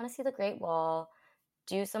 I want to see the Great Wall,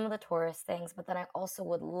 do some of the tourist things, but then I also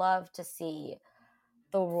would love to see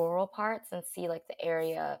the rural parts and see like the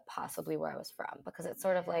area possibly where I was from, because it's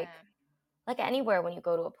sort of like anywhere when you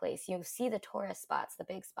go to a place, you see the tourist spots, the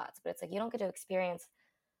big spots, but it's like you don't get to experience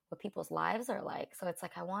what people's lives are like. So it's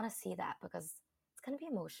like I want to see that because it's going to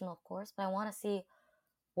be emotional, of course, but I want to see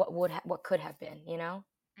what could have been, you know?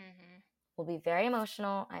 Mm-hmm. Will be very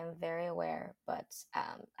emotional. I'm very aware, but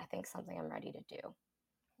I think something I'm ready to do.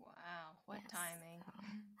 Wow, what timing.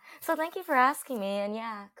 So thank you for asking me. And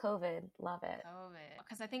yeah, COVID, love it.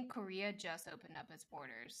 Because I think Korea just opened up its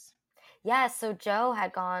borders. Yeah, so Joe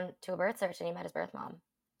had gone to a birth search and he met his birth mom.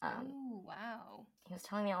 Oh, wow. He was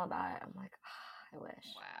telling me all about it. I'm like, I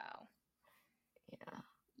wish. Wow. Yeah.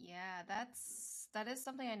 Yeah, that's that is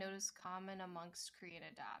something I noticed common amongst Korean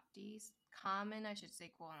adoptees. Common, I should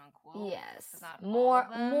say, quote unquote. Yes, 'cause not all more of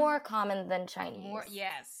them. more common than Chinese. More,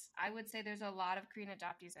 yes. I would say there's a lot of Korean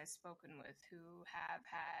adoptees I've spoken with who have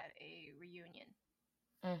had a reunion.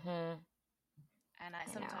 Mm-hmm. And I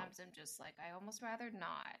know. sometimes am just like, I almost rather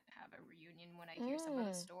not have a reunion when I hear some of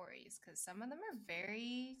the stories, because some of them are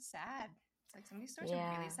very sad. It's like some of these stories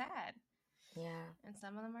are really sad. Yeah. And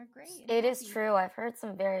some of them are great. It is true. I've heard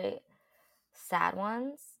some very sad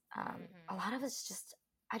ones. A lot of it's just,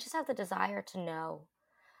 I just have the desire to know.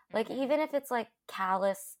 Like, even if it's like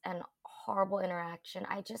callous and horrible interaction,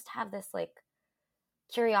 I just have this like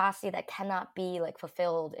curiosity that cannot be like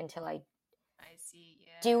fulfilled until I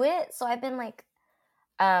do it. So I've been like,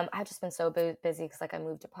 I've just been so busy because like I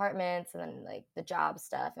moved apartments and then like the job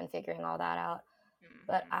stuff and figuring all that out.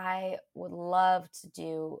 But I would love to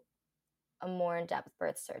do a more in-depth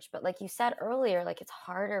birth search. But like you said earlier, like it's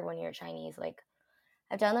harder when you're Chinese. Like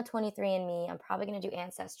I've done the 23andMe. I'm probably going to do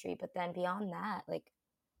Ancestry. But then beyond that, like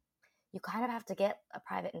you kind of have to get a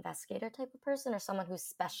private investigator type of person or someone who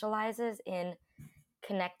specializes in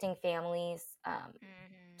connecting families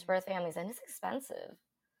to birth families. And it's expensive.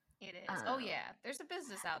 It is. Oh, yeah. There's a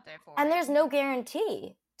business out there for it. And there's no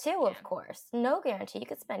guarantee, too, of course. No guarantee. You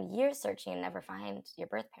could spend years searching and never find your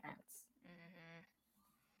birth parents.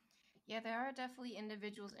 Yeah, there are definitely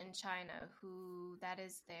individuals in China who that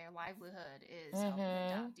is their livelihood is helping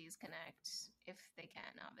adoptees connect if they can,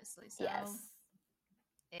 obviously. So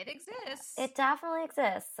it exists. It definitely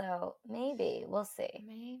exists. So maybe. We'll see.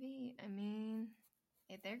 Maybe. I mean,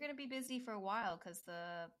 they're going to be busy for a while because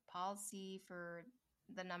the policy for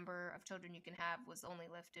the number of children you can have was only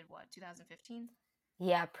lifted, 2015?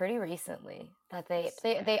 Yeah, pretty recently. That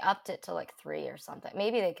they upped it to like 3 or something.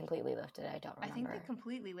 Maybe they completely lifted it. I don't remember. I think they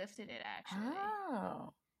completely lifted it, actually.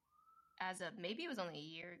 Oh. As of, maybe it was only a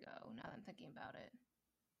year ago, now that I'm thinking about it.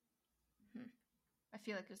 I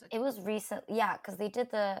feel like it was like... It was recent, yeah, because they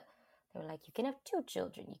were like, you can have 2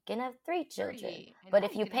 children, you can have 3 children, but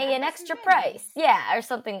if you pay an extra price, or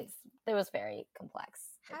something, it was very complex.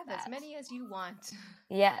 Have as many as you want.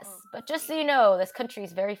 Yes, but just so you know, this country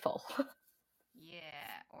is very full. Yeah,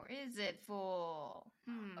 or is it full?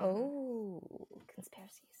 Oh,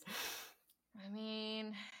 conspiracies. I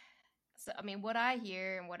mean, what I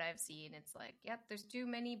hear and what I've seen, it's like, yep, there's too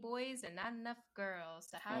many boys and not enough girls.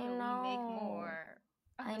 So how do we make more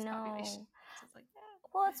of this population? So it's like,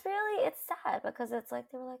 well, it's sad because it's like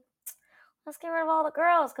they were like, let's get rid of all the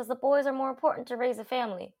girls because the boys are more important to raise a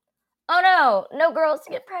family. Oh no girls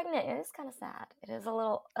to get pregnant. It is kind of sad. It is a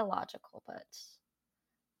little illogical, but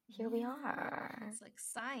here we are. It's like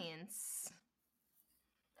science.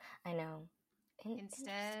 I know.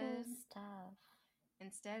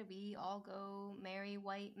 Instead, we all go marry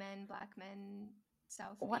white men, black men,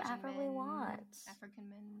 South whatever Asian men, we want, African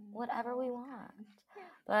men, whatever we want.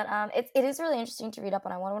 But it is really interesting to read up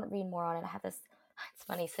on. I want to read more on it. I have this. It's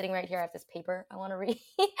funny sitting right here. I have this paper I want to read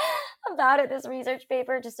about it. This research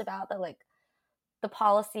paper just about the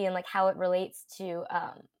policy and like how it relates to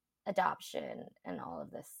adoption and all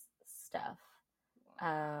of this stuff.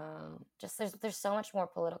 Just there's so much more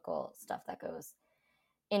political stuff that goes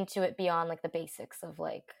into it beyond like the basics of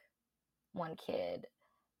like 1 kid,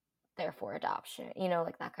 therefore adoption,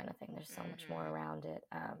 like that kind of thing. There's so much more around it.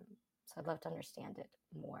 So I'd love to understand it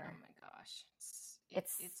more. Oh my gosh,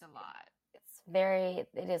 it's a lot.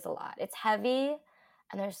 It is a lot. It's heavy,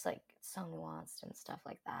 and there's like so nuanced and stuff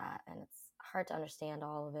like that, and it's hard to understand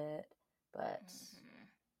all of it, but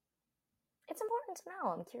it's important to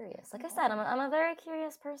know. I'm curious. Like I said, I'm a very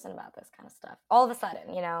curious person about this kind of stuff. All of a sudden,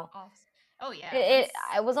 Oh yeah.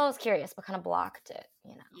 I was always curious, but kind of blocked it,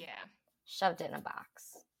 Yeah. Shoved it in a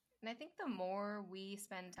box. And I think the more we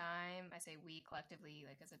spend time, I say we collectively,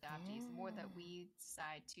 like as adoptees, the more that we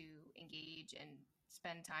decide to engage and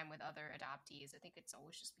spend time with other adoptees, I think it's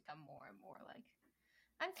always just become more and more like,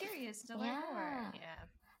 I'm curious to learn more. Yeah.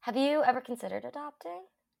 Have you ever considered adopting?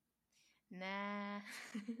 Nah.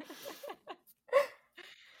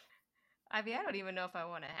 I mean, I don't even know if I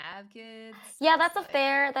want to have kids. Yeah, that's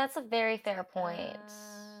a very fair point.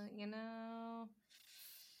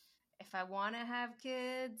 If I want to have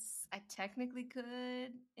kids, I technically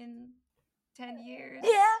could in 10 years.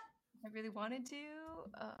 Yeah. If I really wanted to,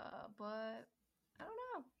 but I don't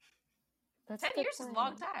know. That's 10 years is a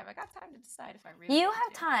long time. I got time to decide if I really You want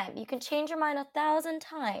have to. time. You can change your mind 1,000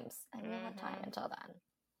 times, and you'll have time until then.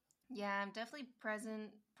 Yeah, I'm definitely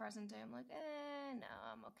present day. I'm like, no,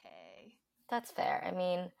 I'm okay. That's fair. I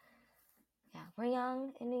mean, yeah, we're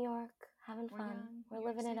young in New York, having fun. We're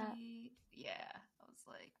living it up. Yeah, I was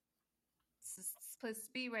like, this is the place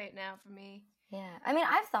to be right now for me. Yeah. I mean,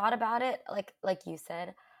 I've thought about it. Like you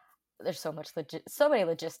said, there's so many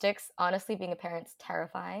logistics. Honestly, being a parent's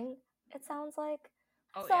terrifying. It sounds like.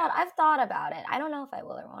 Oh yeah. I've thought about it. I don't know if I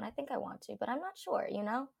will or won't. I think I want to, but I'm not sure.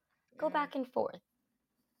 Go back and forth.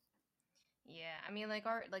 Yeah, I mean,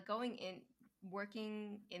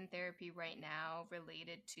 working in therapy right now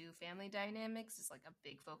related to family dynamics is like a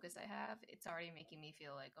big focus I have. It's already making me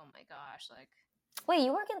feel like, oh my gosh, like. Wait,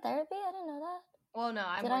 you work in therapy? I didn't know that. Well, no,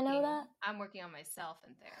 I know that? I'm working on myself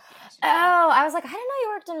in therapy. I was like, I didn't know you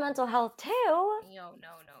worked in mental health too.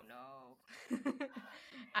 No.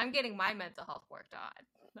 I'm getting my mental health worked on.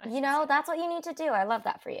 That's what you need to do. I love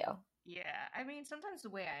that for you. Yeah, I mean, sometimes the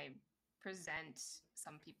way I present,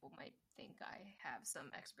 some people might think I have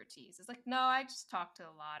some expertise. It's like, no, I just talk to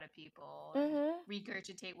a lot of people and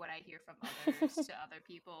regurgitate what I hear from others to other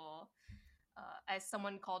people. As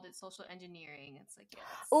someone called it, social engineering. It's like, yeah.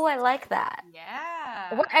 Oh, I like that.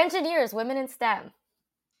 Yeah. We're engineers, women in STEM.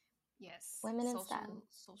 Yes. Women in STEM.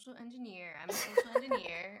 Social engineer. I'm a social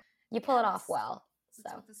engineer. You pull it off well. So.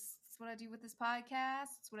 That's what I do with this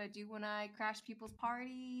podcast. It's what I do when I crash people's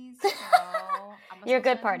parties. You're a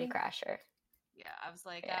good party crasher. Yeah, I was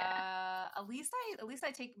like, at least I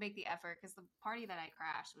make the effort, because the party that I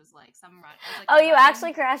crashed was like some run. Like, you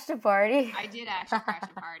actually crashed a party? I did actually crash a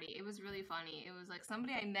party. It was really funny. It was like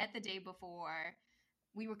somebody I met the day before.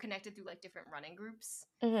 We were connected through like different running groups,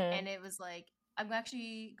 and it was like, I'm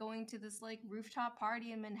actually going to this like rooftop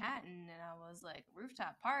party in Manhattan, and I was like,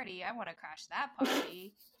 rooftop party? I want to crash that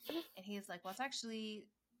party. And he's like, well,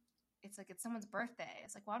 it's like it's someone's birthday.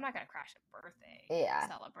 It's like, well, I'm not gonna crash a birthday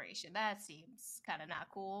celebration. That seems kind of not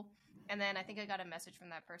cool. And then I think I got a message from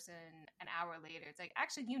that person an hour later. It's like,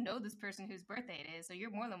 actually, you know this person whose birthday it is, so you're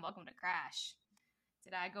more than welcome to crash.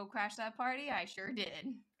 Did I go crash that party? I sure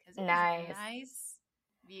did. Because it was a nice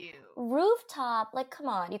view. Rooftop, like, come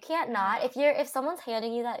on, you can't not. If someone's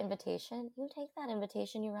handing you that invitation, you take that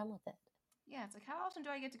invitation, you run with it. Yeah, it's like, how often do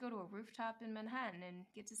I get to go to a rooftop in Manhattan and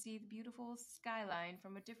get to see the beautiful skyline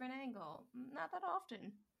from a different angle? Not that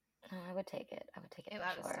often. Oh, I would take it. It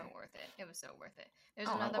was sure. so worth it. It was so worth it. There's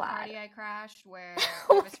another party I crashed where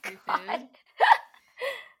there was free food.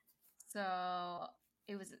 So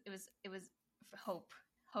it was Hope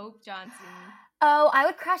Johnson. Oh, I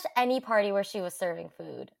would crash any party where she was serving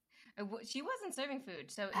food. She wasn't serving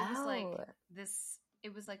food, so it was like this.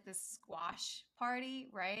 It was like this squash party,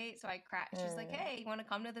 right? So I crashed. She's like, hey, you want to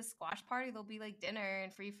come to this squash party? There'll be like dinner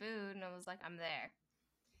and free food. And I was like, I'm there.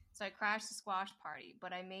 So I crashed the squash party,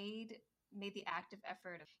 but I made the active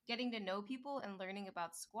effort of getting to know people and learning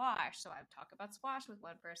about squash. So I would talk about squash with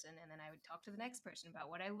one person, and then I would talk to the next person about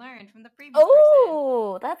what I learned from the previous person.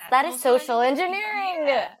 Oh, that is social engineering.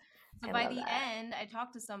 Yeah. So by the end, I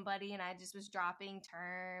talked to somebody, and I just was dropping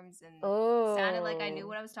terms and sounded like I knew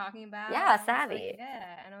what I was talking about. Yeah, savvy. Like,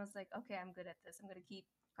 and I was like, okay, I'm good at this. I'm going to keep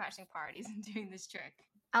crashing parties and doing this trick.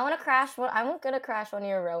 I'm going to crash one of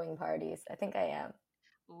your rowing parties. I think I am.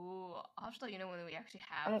 Ooh, I'll have to let you know when we actually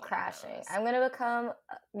have. I'm crashing. I'm going to become,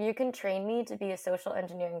 you can train me to be a social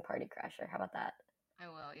engineering party crasher. How about that? I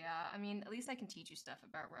will, yeah. I mean, at least I can teach you stuff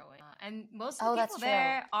about rowing. And most of the people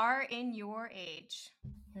there are in your age.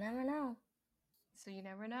 You never know. So you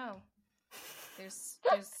never know. There's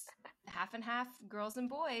half and half girls and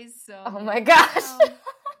boys. So oh my gosh. This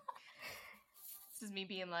is me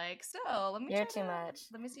being like, so let me. You're too much.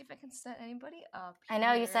 Let me see if I can set anybody up here. I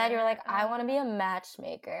know you said you were like, I want to be a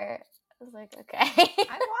matchmaker. I was like, okay.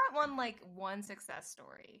 I want one success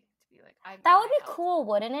story. That would be cool,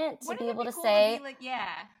 wouldn't it? To be able to say, like, yeah,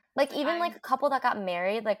 like even like a couple that got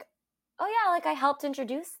married, like, oh yeah, like I helped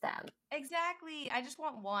introduce them. Exactly. I just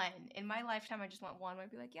want one in my lifetime. I just want one. Where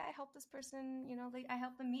I'd be like, yeah, I helped this person. Like I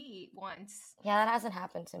helped them meet once. Yeah, that hasn't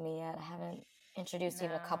happened to me yet. I haven't introduced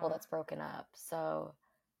even a couple that's broken up, so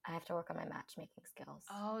I have to work on my matchmaking skills.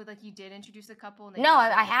 Oh, like you did introduce a couple? And no,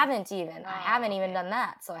 I haven't even. I haven't even done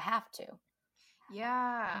that, so I have to.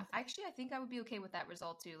 Yeah, actually, I think I would be okay with that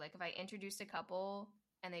result too. Like if I introduced a couple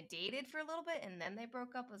and they dated for a little bit and then they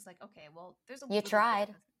broke up, I was like, okay, well, there's a. You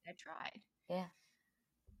tried. I tried. Yeah.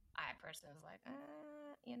 I personally was like,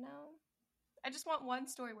 I just want one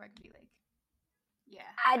story where I could be like, yeah,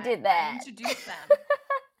 I did that. I introduced them.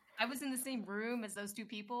 I was in the same room as those two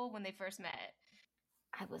people when they first met.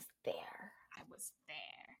 I was there.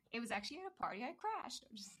 It was actually at a party I crashed.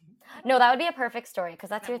 No, that would be a perfect story because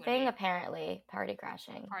that's your thing, apparently. Party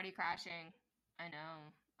crashing. I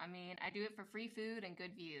know. I mean, I do it for free food and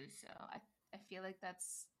good views, so I feel like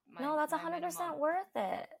that's my. No, that's 100% minimum. worth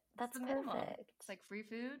it. That's the perfect. Minimum. It's like free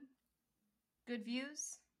food, good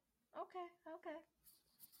views. Okay.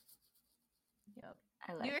 Yep.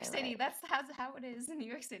 New York City. That's how it is in New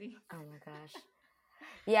York City. Oh my gosh.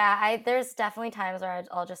 Yeah, there's definitely times where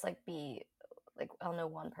I'll just like be like, I'll know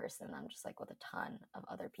one person. I'm just like with a ton of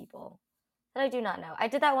other people that I do not know. I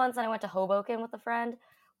did that once, and I went to Hoboken with a friend.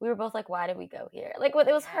 We were both like, why did we go here? Like, it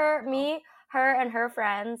was me, her, and her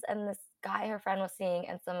friends, and this guy her friend was seeing,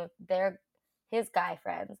 and some of his guy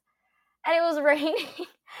friends. And it was raining,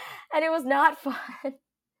 and it was not fun.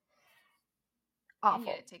 Awful. And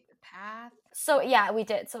you had to take the path. So, yeah, we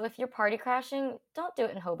did. So if you're party crashing, don't do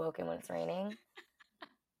it in Hoboken when it's raining.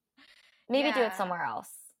 Maybe do it somewhere else.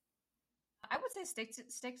 I would say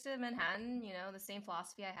stick to Manhattan, you know, the same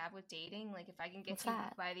philosophy I have with dating. Like, if I can get you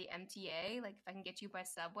by the MTA, like, if I can get you by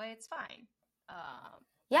subway, it's fine.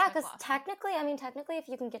 Yeah, because technically, if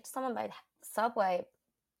you can get to someone by subway,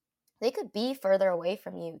 they could be further away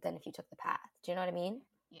from you than if you took the path. Do you know what I mean?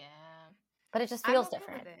 Yeah. But it just feels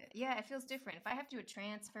different. Yeah, it feels different. If I have to do a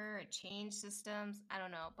transfer or change systems, I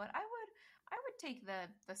don't know. But I would take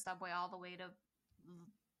the subway all the way to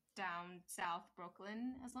down South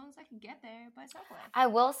Brooklyn, as long as I can get there by subway. I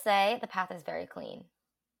will say the path is very clean.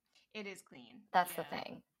 It is clean. That's the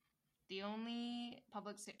thing. The only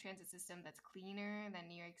public transit system that's cleaner than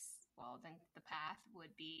than the path would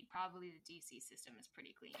be probably the DC system is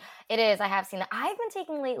pretty clean. It is. I have seen that. I've been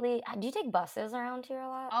taking lately. Do you take buses around here a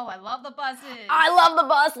lot? Oh, I love the buses. I love the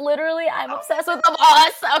bus. Literally, I'm obsessed with the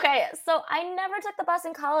bus. Okay, so I never took the bus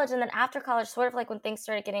in college, and then after college, sort of like when things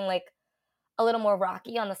started getting like a little more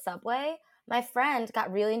rocky on the subway, my friend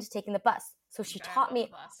got really into taking the bus. So she taught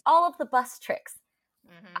me all of the bus tricks.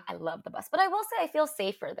 Mm-hmm. I love the bus. But I will say I feel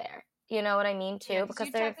safer there. You know what I mean, too? Yeah, because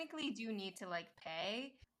you technically do need to, like,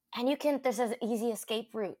 pay. And there's an easy escape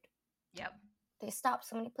route. Yep. They stop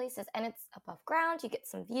so many places. And it's above ground. You get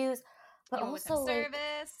some views. But you also, like,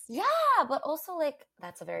 service. Yeah, but also, like,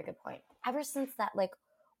 that's a very good point. Ever since that, like,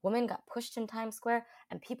 woman got pushed in Times Square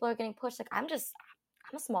and people are getting pushed, like, I'm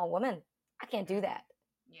a small woman. I can't do that.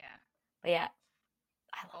 Yeah. But yeah,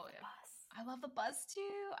 I love the bus. I love the bus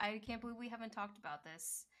too. I can't believe we haven't talked about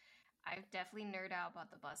this. I definitely nerd out about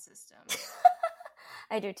the bus system.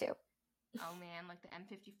 I do too. Oh man, like the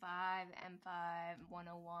M55, the M5,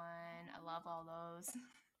 101. I love all those.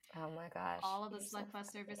 Oh my gosh. All of the select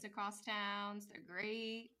bus service across towns. They're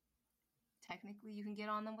great. Technically, you can get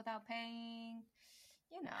on them without paying.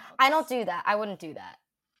 You know. I don't do that. I wouldn't do that.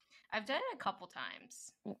 I've done it a couple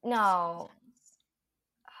times. No.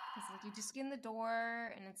 Because like you just get in the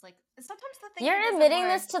door and it's like sometimes the thing. You're admitting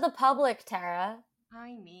this to the public, Tara.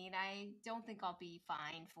 I mean, I don't think I'll be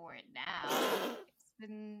fined for it now.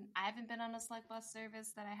 I haven't been on a select bus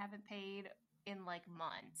service that I haven't paid in like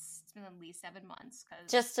months. It's been at least 7 months.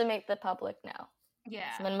 Just to make the public know.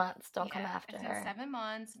 Yeah. 7 months. Don't come after it's her. Been 7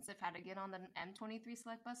 months since I've had to get on the M23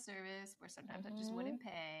 select bus service where sometimes I just wouldn't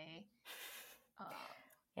pay.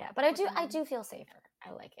 Yeah, but I do feel safer.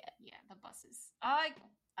 I like it. Yeah, the buses. I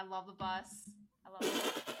love the bus. I love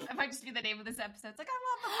it. It might just be the name of this episode. It's like, I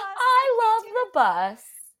love the bus. I love the bus.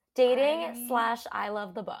 Dating / I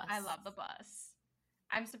love the bus. I love the bus.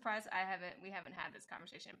 I'm surprised we haven't had this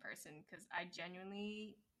conversation in person because I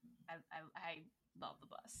genuinely, I love the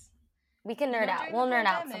bus. We can nerd out. We'll nerd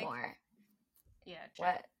out some more. Yeah. True.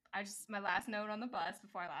 What? My last note on the bus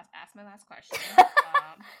before I asked my last question.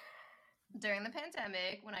 During the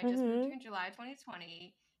pandemic, when I just moved here in July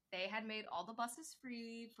 2020, they had made all the buses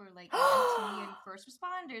free for like EMT and first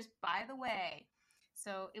responders, by the way.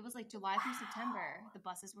 So it was like July through September, the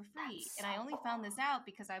buses were free. And I only found this out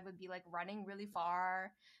because I would be like running really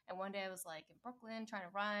far. And one day I was like in Brooklyn trying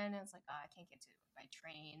to run. And I was like, I can't get to it by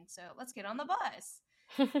train. So let's get on the bus.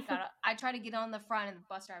 I tried to get on the front and the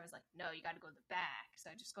bus driver was like, no, you got to go to the back. So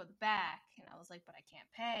I just go to the back. And I was like, but I can't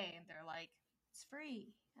pay. And they're like, it's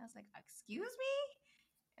free. I was like, excuse me?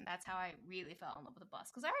 And that's how I really fell in love with the bus.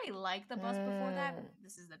 Because I already liked the bus before that.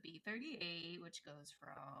 This is the B38, which goes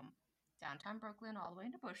from downtown Brooklyn all the way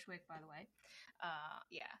into Bushwick, by the way.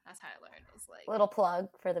 Yeah, that's how I learned. It was like little plug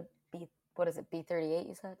for the what is it, B38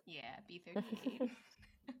 you said? Yeah, B38.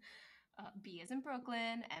 B is in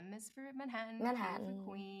Brooklyn, M is for Manhattan, Q for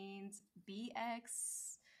Queens,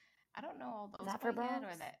 BX. I don't know all those. Is that for Bronx?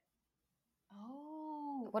 Or that?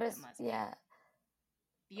 Oh, what is? Yeah.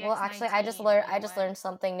 BX well, actually, I just learned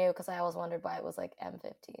something new because I always wondered why it was like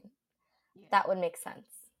M15. Yeah. That would make sense.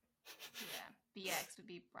 Yeah, BX would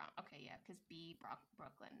be Bronx. Okay, yeah, because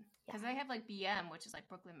Brooklyn. Because they have like BM, which is like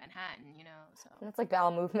Brooklyn, Manhattan, you know. So and it's like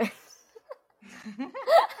bowel movement.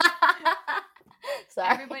 Sorry.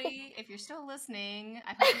 Everybody, if you're still listening,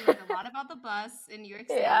 I hope you learned a lot about the bus in New York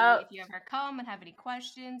City. If you ever come and have any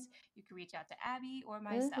questions, you can reach out to Abby or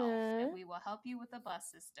myself, and we will help you with the bus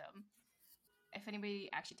system. if anybody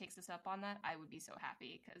actually takes us up on that, I would be so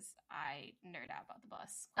happy because I nerd out about the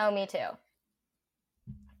bus. Oh, me too.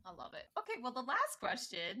 I love it. Okay, well, the last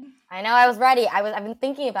question. I know, I was ready. I've been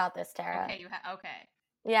thinking about this, Tara. Okay, okay.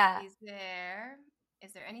 Yeah. Is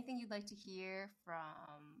there anything you'd like to hear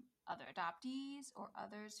from other adoptees or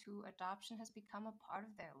others who adoption has become a part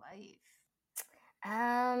of their life?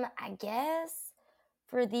 I guess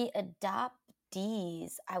for the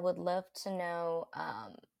adoptees, I would love to know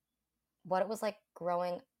what it was like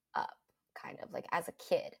growing up, kind of like as a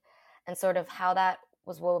kid, and sort of how that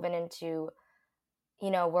was woven into,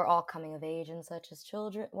 we're all coming of age and such as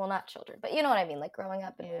children. Well, not children, but you know what I mean, like growing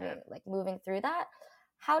up and moving through that.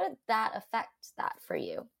 How did that affect that for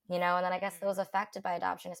you? And then I guess those affected by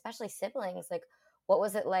adoption, especially siblings, like what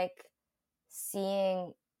was it like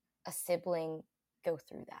seeing a sibling go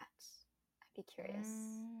through that? I'd be curious.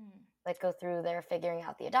 Like go through their figuring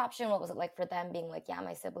out the adoption. What was it like for them being like, yeah,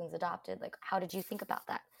 my sibling's adopted? Like, how did you think about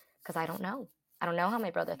that? Because I don't know. I don't know how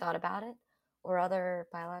my brother thought about it or other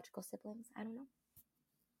biological siblings. I don't know.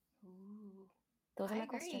 Ooh, those are my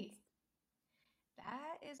questions.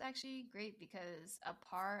 That is actually great because a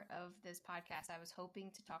part of this podcast, I was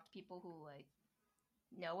hoping to talk to people who like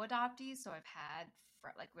know adoptees. So I've had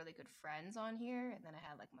like really good friends on here, and then I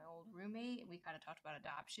had like my old roommate, and we kind of talked about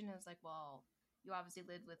adoption. I was like, well, you obviously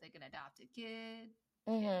lived with like an adopted kid,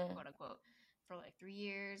 quote unquote, for like 3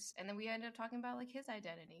 years, and then we ended up talking about like his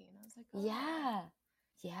identity, and I was like, oh,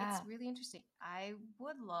 yeah, it's really interesting. I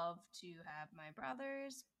would love to have my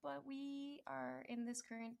brothers, but we are in this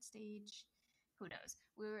current stage. Who knows?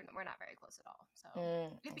 We're not very close at all. So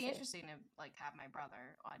it'd be interesting to like have my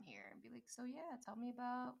brother on here and be like, so yeah, tell me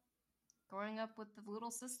about growing up with the little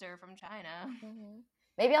sister from China.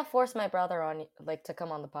 Maybe I'll force my brother on, like, to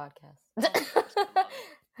come on the podcast. I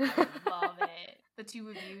would love it. The two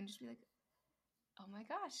of you, and just be like, oh my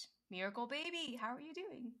gosh, miracle baby, how are you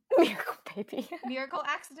doing? Miracle baby. Miracle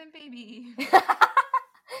accident baby.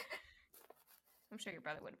 I'm sure your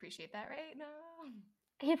brother would appreciate that, right? No.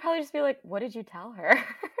 He'd probably just be like, what did you tell her?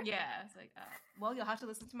 Yeah, it's like, well, you'll have to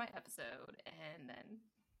listen to my episode, and then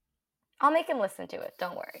I'll make him listen to it.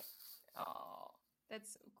 Don't worry. Oh,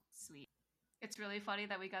 that's so sweet. It's really funny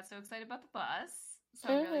that we got so excited about the bus. So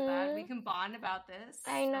I'm really glad we can bond about this.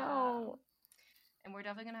 I know. And we're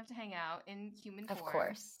definitely going to have to hang out in human form.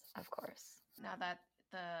 Of course. Now that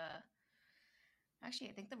actually,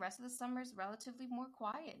 I think the rest of the summer is relatively more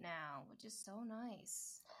quiet now, which is so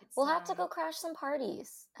nice. We'll have to go crash some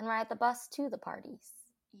parties and ride the bus to the parties.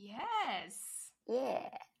 Yes. Yeah.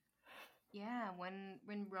 Yeah, when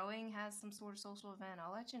rowing has some sort of social event,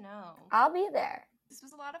 I'll let you know. I'll be there. This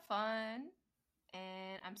was a lot of fun,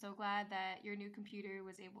 and I'm so glad that your new computer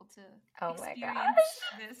was able to experience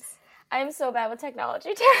this. I'm so bad with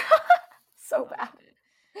technology, Tara. So bad.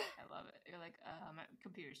 I love it. You're like, my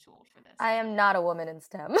computer's too old for this. I am not a woman in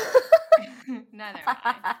STEM. Neither am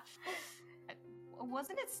I.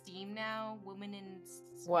 Wasn't it STEAM now? Women in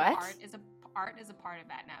what? Art is a part of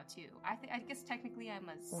that now too. I guess technically I'm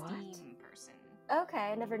a STEAM person.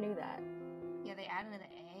 Okay, I never knew that. Yeah, they added the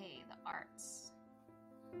A, the arts.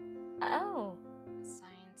 Oh.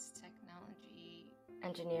 Science, technology,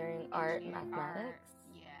 engineering, art, mathematics.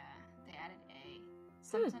 Yeah, they added A.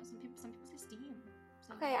 Sometimes some people say STEAM.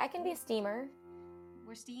 So okay, I can be a STEAmer.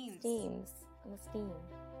 We're STEAMs. I'm a STEAM.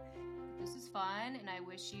 This is fun, and I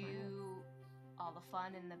wish you all the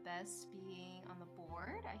fun and the best being on the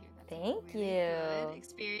board. I hear that's Thank a really you. Good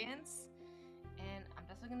experience, and I'm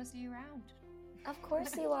definitely gonna see you around. Of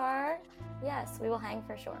course you are. Yes, we will hang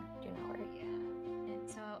for sure. Do not worry. Yeah. And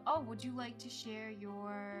so, would you like to share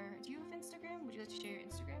your? Do you have Instagram? Would you like to share your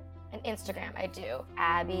Instagram? An Instagram, I do.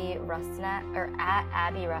 Abby Rusnak, or at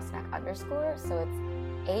Abby Rusnak _. So it's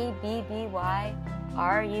ABBYRUSNAK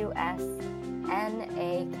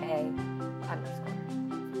 _.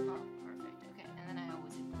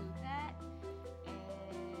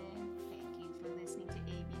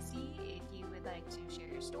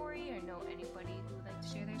 Story or know anybody who would like to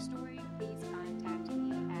share their story, please contact me